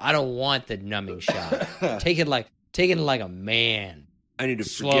it. I don't want the numbing shot. Take it like a man. I need to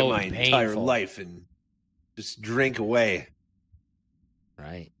Slow forget my and entire painful. life and just drink away.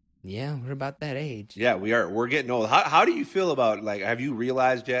 Right. Yeah, we're about that age. Yeah, we are. We're getting old. How do you feel about, like, have you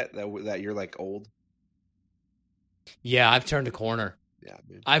realized yet that you're like old? Yeah, I've turned a corner. Yeah,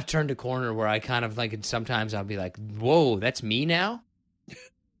 dude. I've turned a corner where I kind of like, and sometimes I'll be like, whoa, that's me now?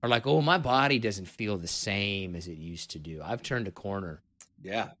 Or like, oh, my body doesn't feel the same as it used to do. I've turned a corner.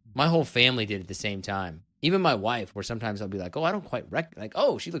 Yeah. My whole family did at the same time. Even my wife, where sometimes I'll be like, oh, I don't quite like,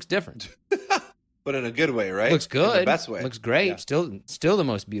 oh, she looks different. But in a good way, right? Looks good. In the best way. Looks great. Yeah. Still the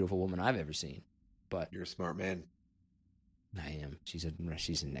most beautiful woman I've ever seen. But You're a smart man. I am. She's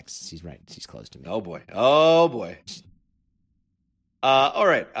next. She's right. She's close to me. Oh boy. All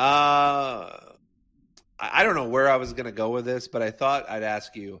right. I don't know where I was going to go with this, but I thought I'd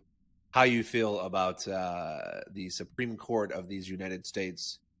ask you how you feel about the Supreme Court of these United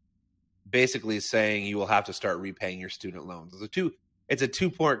States basically saying you will have to start repaying your student loans. It's a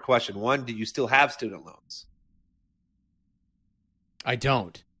two-part question. One, do you still have student loans? I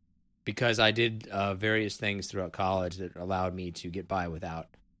don't, because I did various things throughout college that allowed me to get by without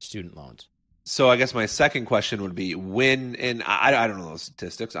student loans. So I guess my second question would be when, and I don't know those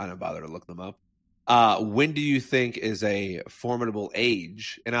statistics. I don't bother to look them up. When do you think is a formidable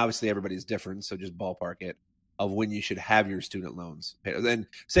age? And obviously everybody's different, so just ballpark it, of when you should have your student loans paid. Then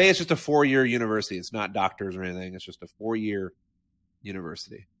say it's just a 4-year university. It's not doctors or anything. It's just a 4-year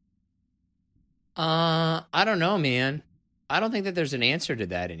university. I don't know, man. I don't think that there's an answer to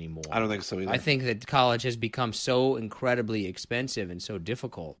that anymore. I don't think so either. I think that college has become so incredibly expensive and so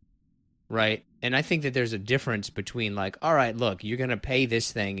difficult, right? And I think that there's a difference between like, all right, look, you're going to pay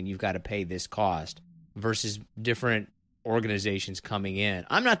this thing and you've got to pay this cost versus different organizations coming in.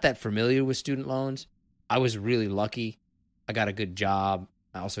 I'm not that familiar with student loans. I was really lucky. I got a good job.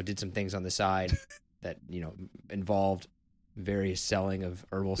 I also did some things on the side that, involved various selling of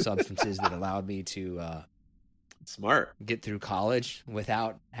herbal substances that allowed me to smart get through college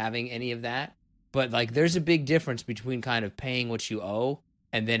without having any of that. But like, there's a big difference between kind of paying what you owe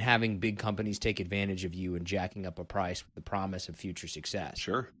and then having big companies take advantage of you and jacking up a price with the promise of future success.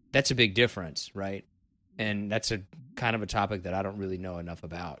 Sure. That's a big difference, right? And that's a kind of a topic that I don't really know enough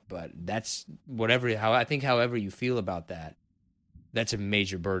about, but that's however you feel about that, that's a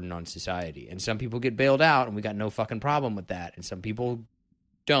major burden on society. And some people get bailed out and we got no fucking problem with that. And some people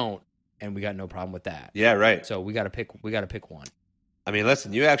don't, and we got no problem with that. Yeah, right. So we got to pick one. I mean,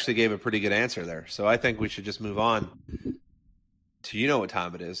 listen, you actually gave a pretty good answer there. So I think we should just move on to, you know what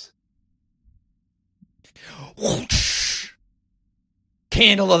time it is.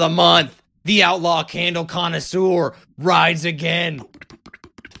 Candle of the month. The outlaw candle connoisseur rides again.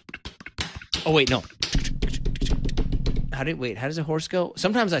 Oh, wait, no. How does a horse go?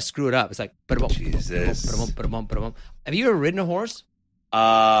 Sometimes I screw it up. It's like, Jesus. Have you ever ridden a horse?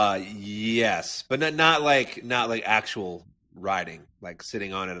 Yes, but not like actual riding, like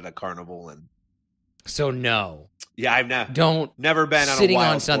sitting on it at a carnival and. So no. Yeah, I've never been on sitting a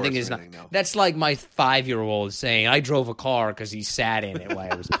wild on something horse is or not. anything, no. That's like my 5-year-old saying I drove a car because he sat in it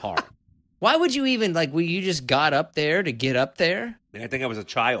while I was parked. Why would you even you just got up there to get up there? I think I was a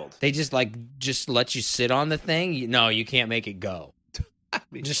child. They just let you sit on the thing. No, you can't make it go. I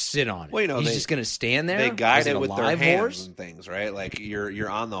mean, just sit on it. Well, He's just gonna stand there. They guide it with their live hands horse? and things, right? Like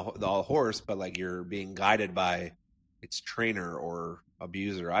you're on the horse, but like you're being guided by its trainer or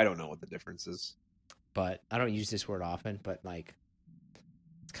abuser. I don't know what the difference is. But I don't use this word often. But like,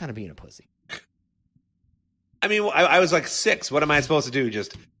 it's kind of being a pussy. I mean, I was like 6. What am I supposed to do?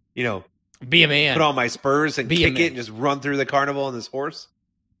 Just be a man. Put on my spurs and Be a kick man. it and just run through the carnival on this horse?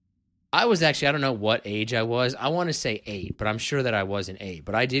 I was actually, I don't know what age I was. I want to say 8, but I'm sure that I wasn't 8.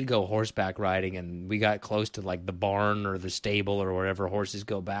 But I did go horseback riding, and we got close to like the barn or the stable or wherever horses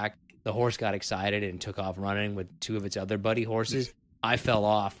go back. The horse got excited and took off running with 2 of its other buddy horses. I fell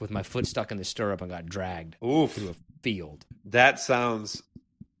off with my foot stuck in the stirrup and got dragged through a field. That sounds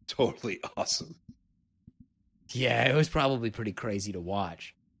totally awesome. Yeah, it was probably pretty crazy to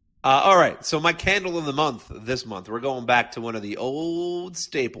watch. All right, so my candle of the month this month, we're going back to one of the old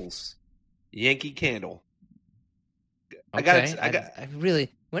staples, Yankee Candle. Okay. I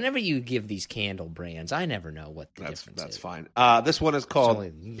really, whenever you give these candle brands, I never know what the difference is. That's fine. This one is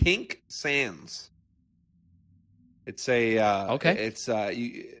called Pink Sands. It's a okay. It's so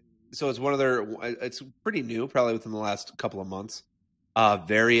it's one of their. It's pretty new, probably within the last couple of months.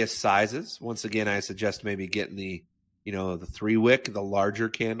 Various sizes. Once again, I suggest maybe getting the 3-wick, the larger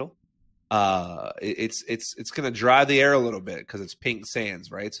candle. It's going to dry the air a little bit because it's pink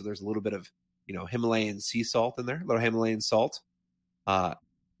sands, right? So there's a little bit of Himalayan sea salt in there, a little Himalayan salt.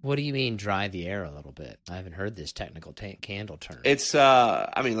 What do you mean dry the air a little bit? I haven't heard this technical candle term. It's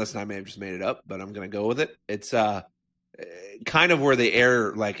listen, I may have just made it up, but I'm going to go with it. It's kind of where the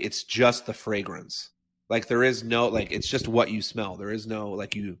air, like, it's just the fragrance. Like, there is no, like, it's just what you smell. There is no,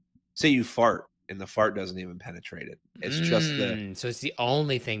 like, you say you fart and the fart doesn't even penetrate it. It's just the. So it's the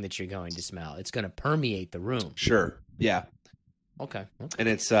only thing that you're going to smell. It's going to permeate the room. Sure. Yeah. Okay. And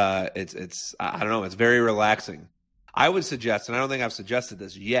it's I don't know. It's very relaxing. I would suggest, and I don't think I've suggested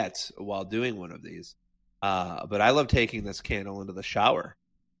this yet while doing one of these, but I love taking this candle into the shower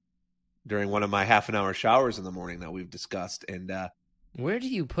during one of my half-an-hour showers in the morning that we've discussed. And where do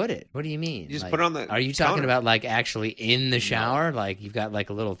you put it? What do you mean? You just put it on the. Are you talking about like actually in the shower? Like you've got like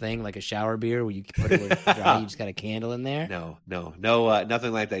a little thing, like a shower beer, where you put it where it's dry. You just got a candle in there? No,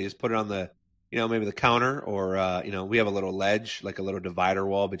 nothing like that. You just put it on the, maybe the counter, or we have a little ledge, like a little divider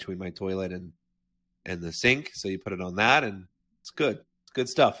wall between my toilet and the sink. So you put it on that, and it's good. It's good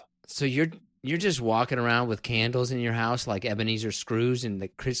stuff. So you're just walking around with candles in your house like Ebenezer Scrooge in the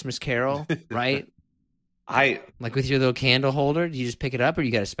Christmas Carol, right? Like with your little candle holder, do you just pick it up, or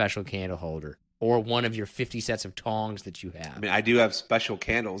you got a special candle holder, or one of your 50 sets of tongs that you have? I mean, I do have special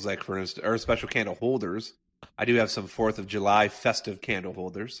candles, like for instance, or special candle holders. I do have some 4th of July festive candle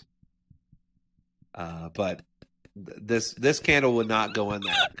holders. But this candle would not go in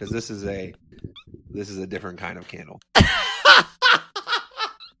there because this is a different kind of candle.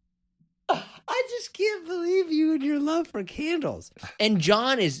 I just can't believe you and your love for candles. And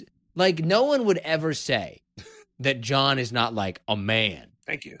John is like, no one would ever say that John is not like a man.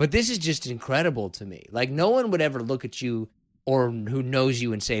 Thank you. But this is just incredible to me. Like, no one would ever look at you or who knows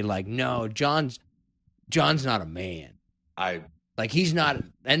you and say like, no, John's not a man. Like, he's not,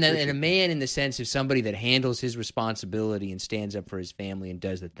 and a man in the sense of somebody that handles his responsibility and stands up for his family and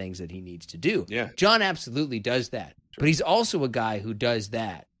does the things that he needs to do. Yeah. John absolutely does that. Sure. But he's also a guy who does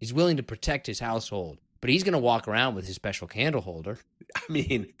that. He's willing to protect his household, but he's going to walk around with his special candle holder. I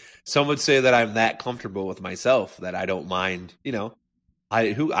mean, some would say that I'm that comfortable with myself that I don't mind,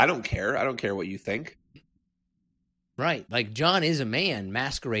 I don't care. I don't care what you think. Right. Like, John is a man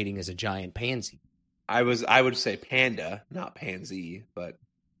masquerading as a giant pansy. I would say panda, not pansy, but.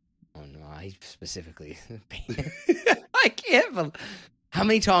 Oh no, I specifically. I can't believe. How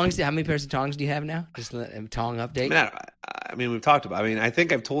many pairs of tongs do you have now? Just a tong update. I mean, we've talked about. I mean, I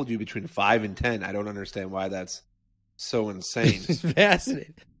think I've told you between 5 and 10. I don't understand why that's so insane. It's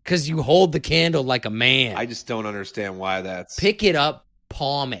fascinating because you hold the candle like a man. I just don't understand why that's. Pick it up,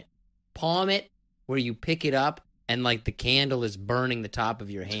 palm it, where you pick it up. And like the candle is burning the top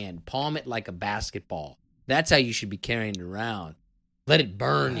of your hand. Palm it like a basketball. That's how you should be carrying it around. Let it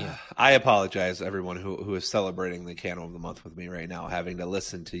burn you. I apologize to everyone who is celebrating the candle of the month with me right now, having to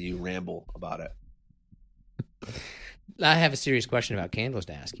listen to you ramble about it. I have a serious question about candles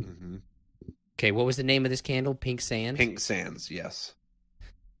to ask you. Mm-hmm. Okay, what was the name of this candle? Pink Sands? Pink Sands, yes.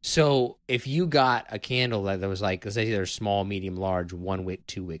 So if you got a candle that was like, let's say there's small, medium, large, 1-wick,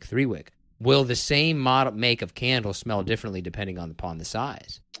 2-wick, 3-wick, will the same model make of candle smell differently depending upon the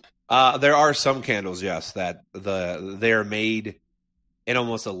size? There are some candles, yes, that they're made in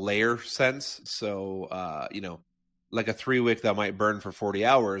almost a layer sense. So, like a 3-wick that might burn for 40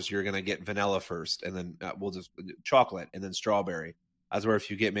 hours, you're going to get vanilla first, and then we'll just chocolate, and then strawberry. As where if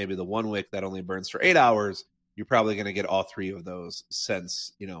you get maybe the 1-wick that only burns for 8 hours, you're probably going to get all 3 of those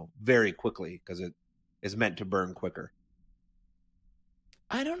scents, very quickly because it is meant to burn quicker.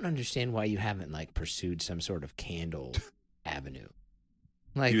 I don't understand why you haven't like pursued some sort of candle avenue.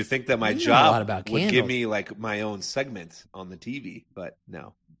 Like, you would think that my a lot job about would candles. give me like my own segment on the TV, but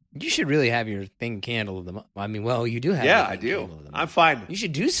no. You should really have your thing candle of the month. I mean, well, you do have. Yeah, your I thing do. candle of the I'm month. fine. You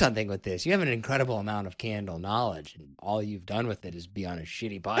should do something with this. You have an incredible amount of candle knowledge, and all you've done with it is be on a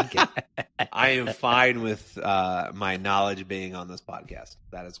shitty podcast. I am fine with my knowledge being on this podcast.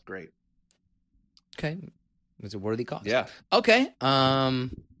 That is great. Okay, it was a worthy cost. Yeah. Okay. All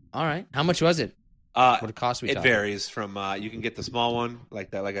right. How much was it? What it cost? It varies from you can get the small one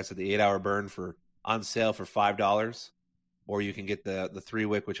like that. Like I said, the 8-hour burn on sale for $5, or you can get the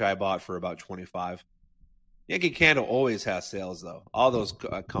 3-wick, which I bought for about $25. Yankee Candle always has sales though. All those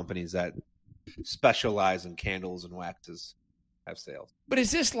companies that specialize in candles and waxes have sales. But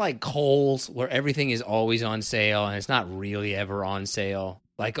is this like Kohl's, where everything is always on sale and it's not really ever on sale?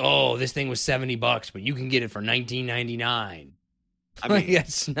 Like, oh, this thing was $70, but you can get it for $19.99. I mean,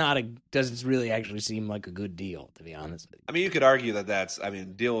 it's not doesn't really actually seem like a good deal, to be honest with you. I mean, you could argue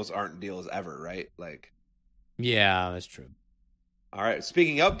deals aren't deals ever, right? Like, yeah, that's true. All right.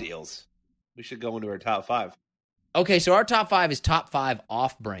 Speaking of deals, we should go into our top 5. Okay, so our top 5 is top 5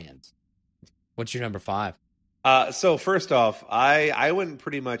 off brands. What's your number 5? So first off, I went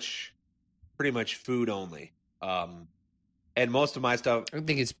pretty much food only. And most of my stuff, I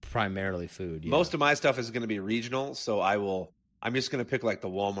think it's primarily food. Yeah. Most of my stuff is going to be regional, so I'm just going to pick like the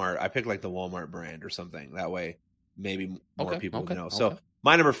Walmart. I pick like the Walmart brand or something. That way, maybe more people know. So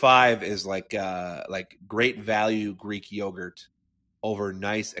my number 5 is like great value Greek yogurt over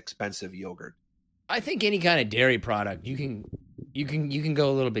nice expensive yogurt. I think any kind of dairy product you can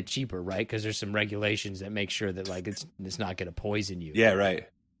go a little bit cheaper, right? Because there's some regulations that make sure that like it's not going to poison you. Yeah, right.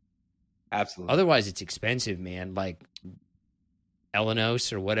 Absolutely. Otherwise, it's expensive, man. Like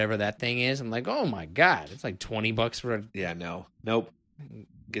Elenos or whatever that thing is. I'm like, oh my God, it's like $20 for a... Yeah, nope.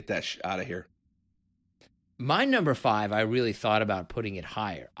 Get that out of here. My number 5, I really thought about putting it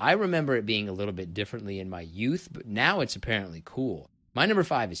higher. I remember it being a little bit differently in my youth, but now it's apparently cool. My number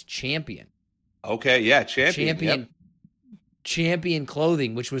 5 is Champion. Okay, yeah, Champion. Champion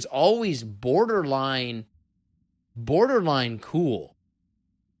clothing, which was always borderline cool.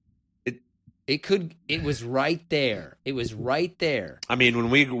 It was right there. It was right there. I mean,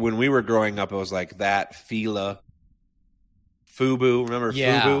 when we were growing up, it was like that, Fila, FUBU. Remember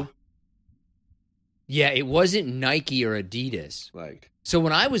FUBU? Yeah, it wasn't Nike or Adidas. So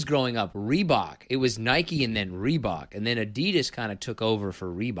when I was growing up, Reebok, it was Nike and then Reebok, and then Adidas kind of took over for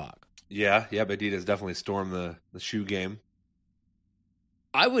Reebok. Yeah, but Adidas definitely stormed the shoe game.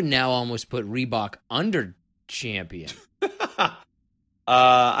 I would now almost put Reebok under Champion.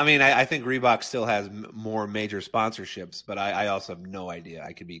 I mean, I think Reebok still has more major sponsorships, but I also have no idea.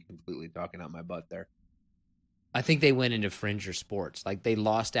 I could be completely talking out my butt there. I think they went into fringe sports. Like they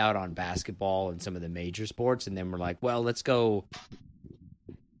lost out on basketball and some of the major sports, and then we're like, well, let's sponsor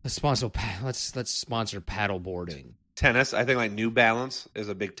paddleboarding. Tennis. I think like New Balance is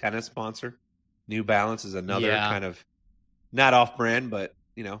a big tennis sponsor. New Balance is another kind of not off-brand, but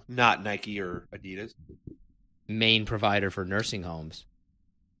not Nike or Adidas. Main provider for nursing homes.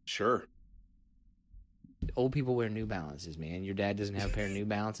 Sure. Old people wear New Balances, man. Your dad doesn't have a pair of New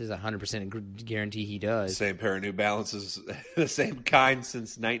Balances. 100% guarantee he does. Same pair of New Balances, the same kind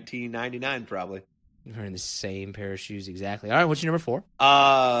since 1999, probably. Wearing the same pair of shoes, exactly. All right, what's your number 4?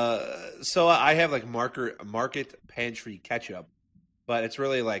 So I have like Market Pantry ketchup, but it's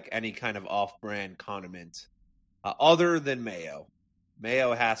really like any kind of off-brand condiment, other than mayo.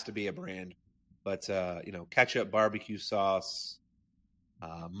 Mayo has to be a brand, but ketchup, barbecue sauce,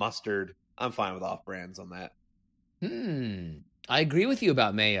 mustard. I'm fine with off-brands on that. I agree with you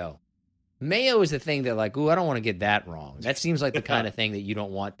about mayo. Mayo is the thing that like, ooh, I don't want to get that wrong. That seems like the kind of thing that you don't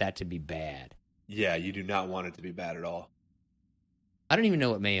want that to be bad. Yeah, you do not want it to be bad at all. I don't even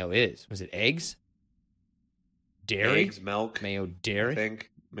know what mayo is. Was it eggs? Dairy? Eggs, milk. Mayo, dairy? I think.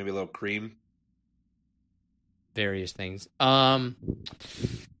 Maybe a little cream. Various things. My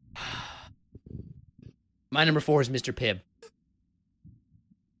number 4 is Mr. Pibb.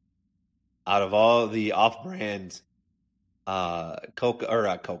 Out of all the off-brand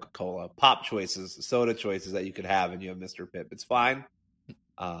Coca-Cola, pop choices, soda choices that you could have, and you have Mr. Pibb, it's fine.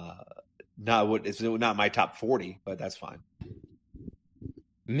 It's not my top 40, but that's fine.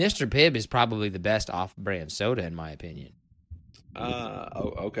 Mr. Pibb is probably the best off-brand soda, in my opinion.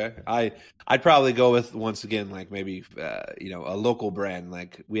 Okay. I'd probably go with, once again, like maybe a local brand.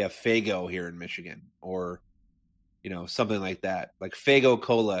 Like we have Faygo here in Michigan, or something like that. Like Faygo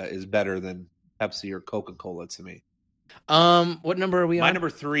Cola is better than Pepsi or Coca-Cola to me. What number are we on? My number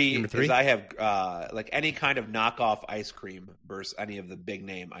 3 is I have like any kind of knockoff ice cream versus any of the big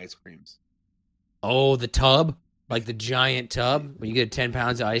name ice creams. Oh, the tub Like the giant tub when you get 10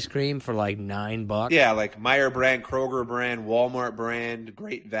 pounds of ice cream for like $9. Yeah, like Meijer brand, Kroger brand, Walmart brand,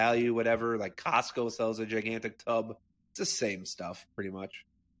 Great Value, whatever. Like Costco sells a gigantic tub. It's the same stuff, pretty much.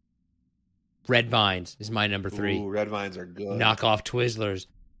 Red Vines is my number 3. Ooh, Red Vines are good. Knock off Twizzlers.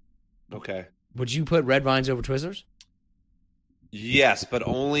 Okay. Would you put Red Vines over Twizzlers? Yes, but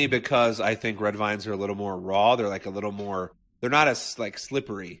only because I think Red Vines are a little more raw. They're like a little more. They're not as like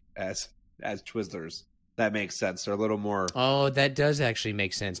slippery as Twizzlers. That makes sense. They're a little more. Oh, that does actually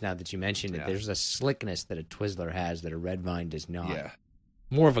make sense now that you mentioned it. Yeah. There's a slickness that a Twizzler has that a Red Vine does not. Yeah.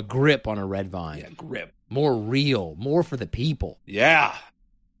 More of a grip on a Red Vine. Yeah, grip. More real. More for the people. Yeah.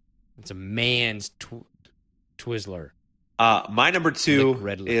 It's a man's Twizzler. My number 2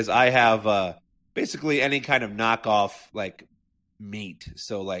 Red lip. is I have basically any kind of knockoff like meat.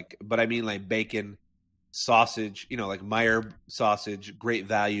 So like, but I mean like bacon, sausage. You know, like Meijer sausage, Great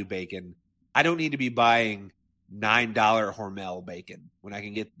Value bacon. I don't need to be buying $9 Hormel bacon when I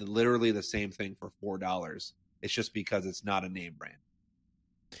can get literally the same thing for $4. It's just because it's not a name brand.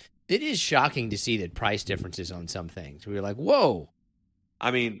 It is shocking to see the price differences on some things. We're like, whoa.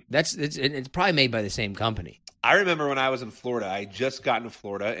 I mean, it's probably made by the same company. I remember when I was in Florida, I had just gotten to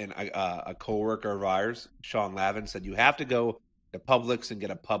Florida, and a coworker of ours, Sean Lavin, said, you have to go to Publix and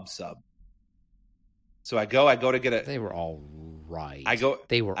get a pub sub. So I go to get a. They were all right. I go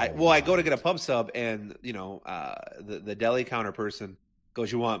to get a pub sub, and you know, the deli counter person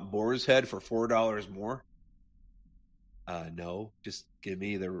goes, "You want boar's head for $4 more?" No, just give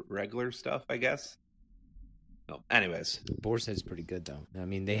me the regular stuff, I guess. No, anyways, boar's head's pretty good though. I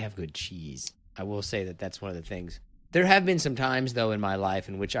mean, they have good cheese. I will say that that's one of the things. There have been some times though in my life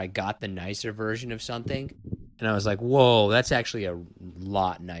in which I got the nicer version of something, and I was like, "Whoa, that's actually a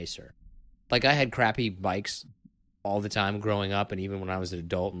lot nicer." Like, I had crappy bikes all the time growing up, and even when I was an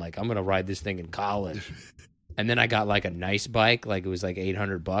adult, and like, I'm going to ride this thing in college. And then I got like a nice bike, like it was like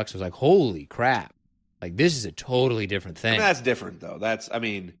 $800. I was like, holy crap. Like, this is a totally different thing. I mean, that's different, though. That's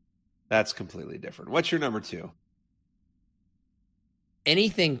completely different. What's your number 2?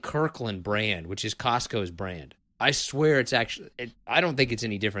 Anything Kirkland brand, which is Costco's brand. I swear it's actually, I don't think it's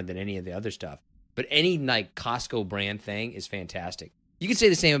any different than any of the other stuff. But any like Costco brand thing is fantastic. You could say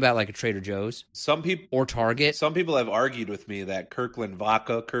the same about like a Trader Joe's. Some people or Target. Some people have argued with me that Kirkland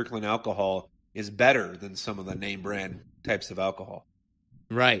vodka, Kirkland alcohol is better than some of the name brand types of alcohol.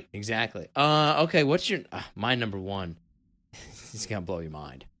 Right, exactly. Okay, what's your my number 1? It's gonna blow your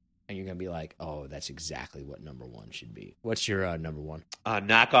mind, and you're gonna be like, "Oh, that's exactly what number 1 should be." What's your number 1?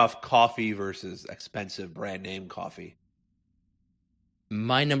 Knockoff coffee versus expensive brand name coffee.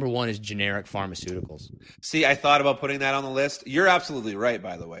 My number 1 is generic pharmaceuticals. See, I thought about putting that on the list. You're absolutely right,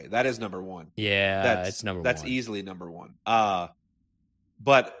 by the way. That is number 1. Yeah, it's number 1. That's easily number 1.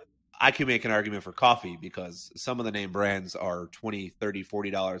 But I can make an argument for coffee because some of the name brands are $20, $30,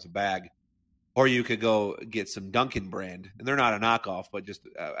 $40 a bag. Or you could go get some Dunkin' brand, and they're not a knockoff, but just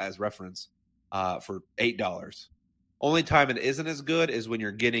as reference, for $8. Only time it isn't as good is when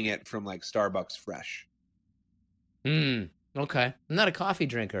you're getting it from like Starbucks fresh. Okay. I'm not a coffee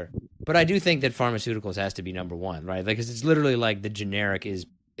drinker, but I do think that pharmaceuticals has to be number 1, right? Like, 'cause it's literally like the generic is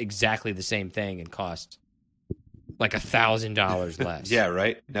exactly the same thing and costs like $1,000 less. Yeah,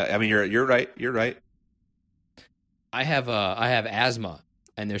 right. No, I mean, you're right. You're right. I have asthma,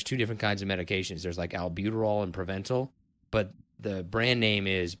 and there's 2 different kinds of medications. There's like albuterol and Preventil, but the brand name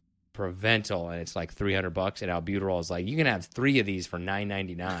is Preventil, and it's like $300, and albuterol is like, you can have 3 of these for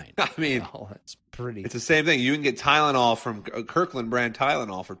 $9.99. I mean, it's pretty. It's the same thing. You can get Tylenol from Kirkland brand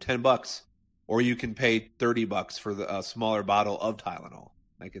Tylenol for $10, or you can pay $30 for the smaller bottle of Tylenol.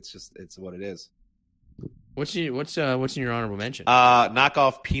 Like, it's what it is. What's in your honorable mention?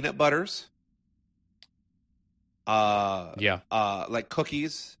 Knockoff peanut butters. Like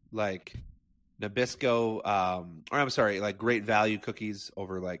cookies, like Nabisco, or I'm sorry, like Great Value cookies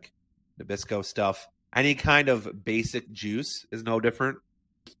over like Nabisco stuff. Any kind of basic juice is no different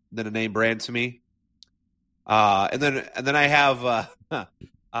than a name brand to me. And then I have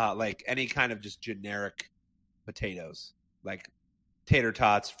like any kind of just generic potatoes, like tater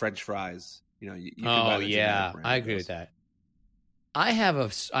tots, French fries. You know, you can buy the generic brand I agree with that.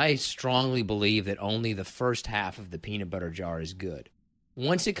 I strongly believe that only the first half of the peanut butter jar is good.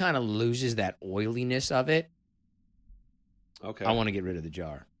 Once it kind of loses that oiliness of it, okay, I want to get rid of the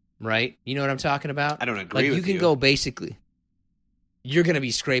jar. Right? You know what I'm talking about? I don't agree with you. You can go basically, you're going to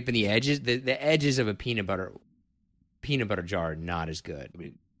be scraping the edges. The edges of a peanut butter jar are not as good. I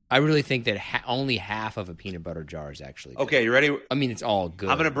mean, I really think that only half of a peanut butter jar is actually good. Okay, you ready? I mean, it's all good.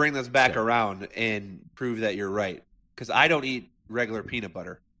 I'm going to bring this back around and prove that you're right. Because I don't eat regular peanut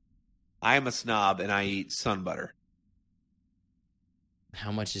butter. I am a snob, and I eat Sun butter.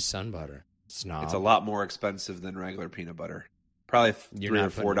 How much is Sun Butter? Snob. It's a lot more expensive than regular peanut butter. Probably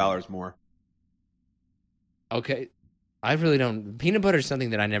 $3 or $4 more. Okay. I really don't. Peanut butter is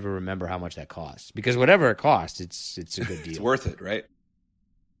something that I never remember how much that costs, because whatever it costs, it's a good deal. It's worth it, right?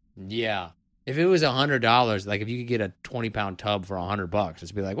 Yeah. If it was $100, like if you could get a 20-pound tub for $100,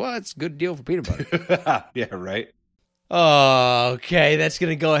 it'd be like, well, it's a good deal for peanut butter. Yeah, right. Oh, okay. That's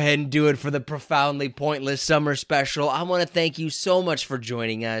going to go ahead and do it for the Profoundly Pointless Summer Special. I want to thank you so much for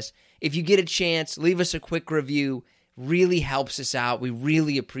joining us. If you get a chance, leave us a quick review. Really helps us out. We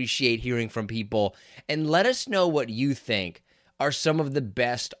really appreciate hearing from people. And let us know what you think are some of the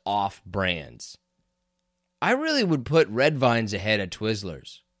best off brands. I really would put Red Vines ahead of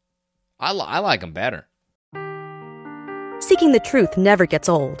Twizzlers. I like them better. Seeking the truth never gets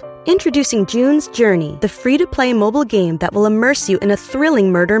old. Introducing June's Journey, the free-to-play mobile game that will immerse you in a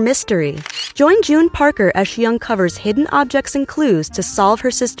thrilling murder mystery. Join June Parker as she uncovers hidden objects and clues to solve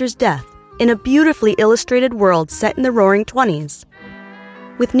her sister's death in a beautifully illustrated world set in the Roaring 20s.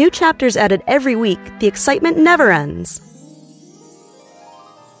 With new chapters added every week, the excitement never ends.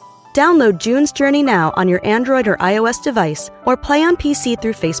 Download June's Journey now on your Android or iOS device, or play on PC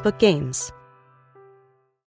through Facebook Games.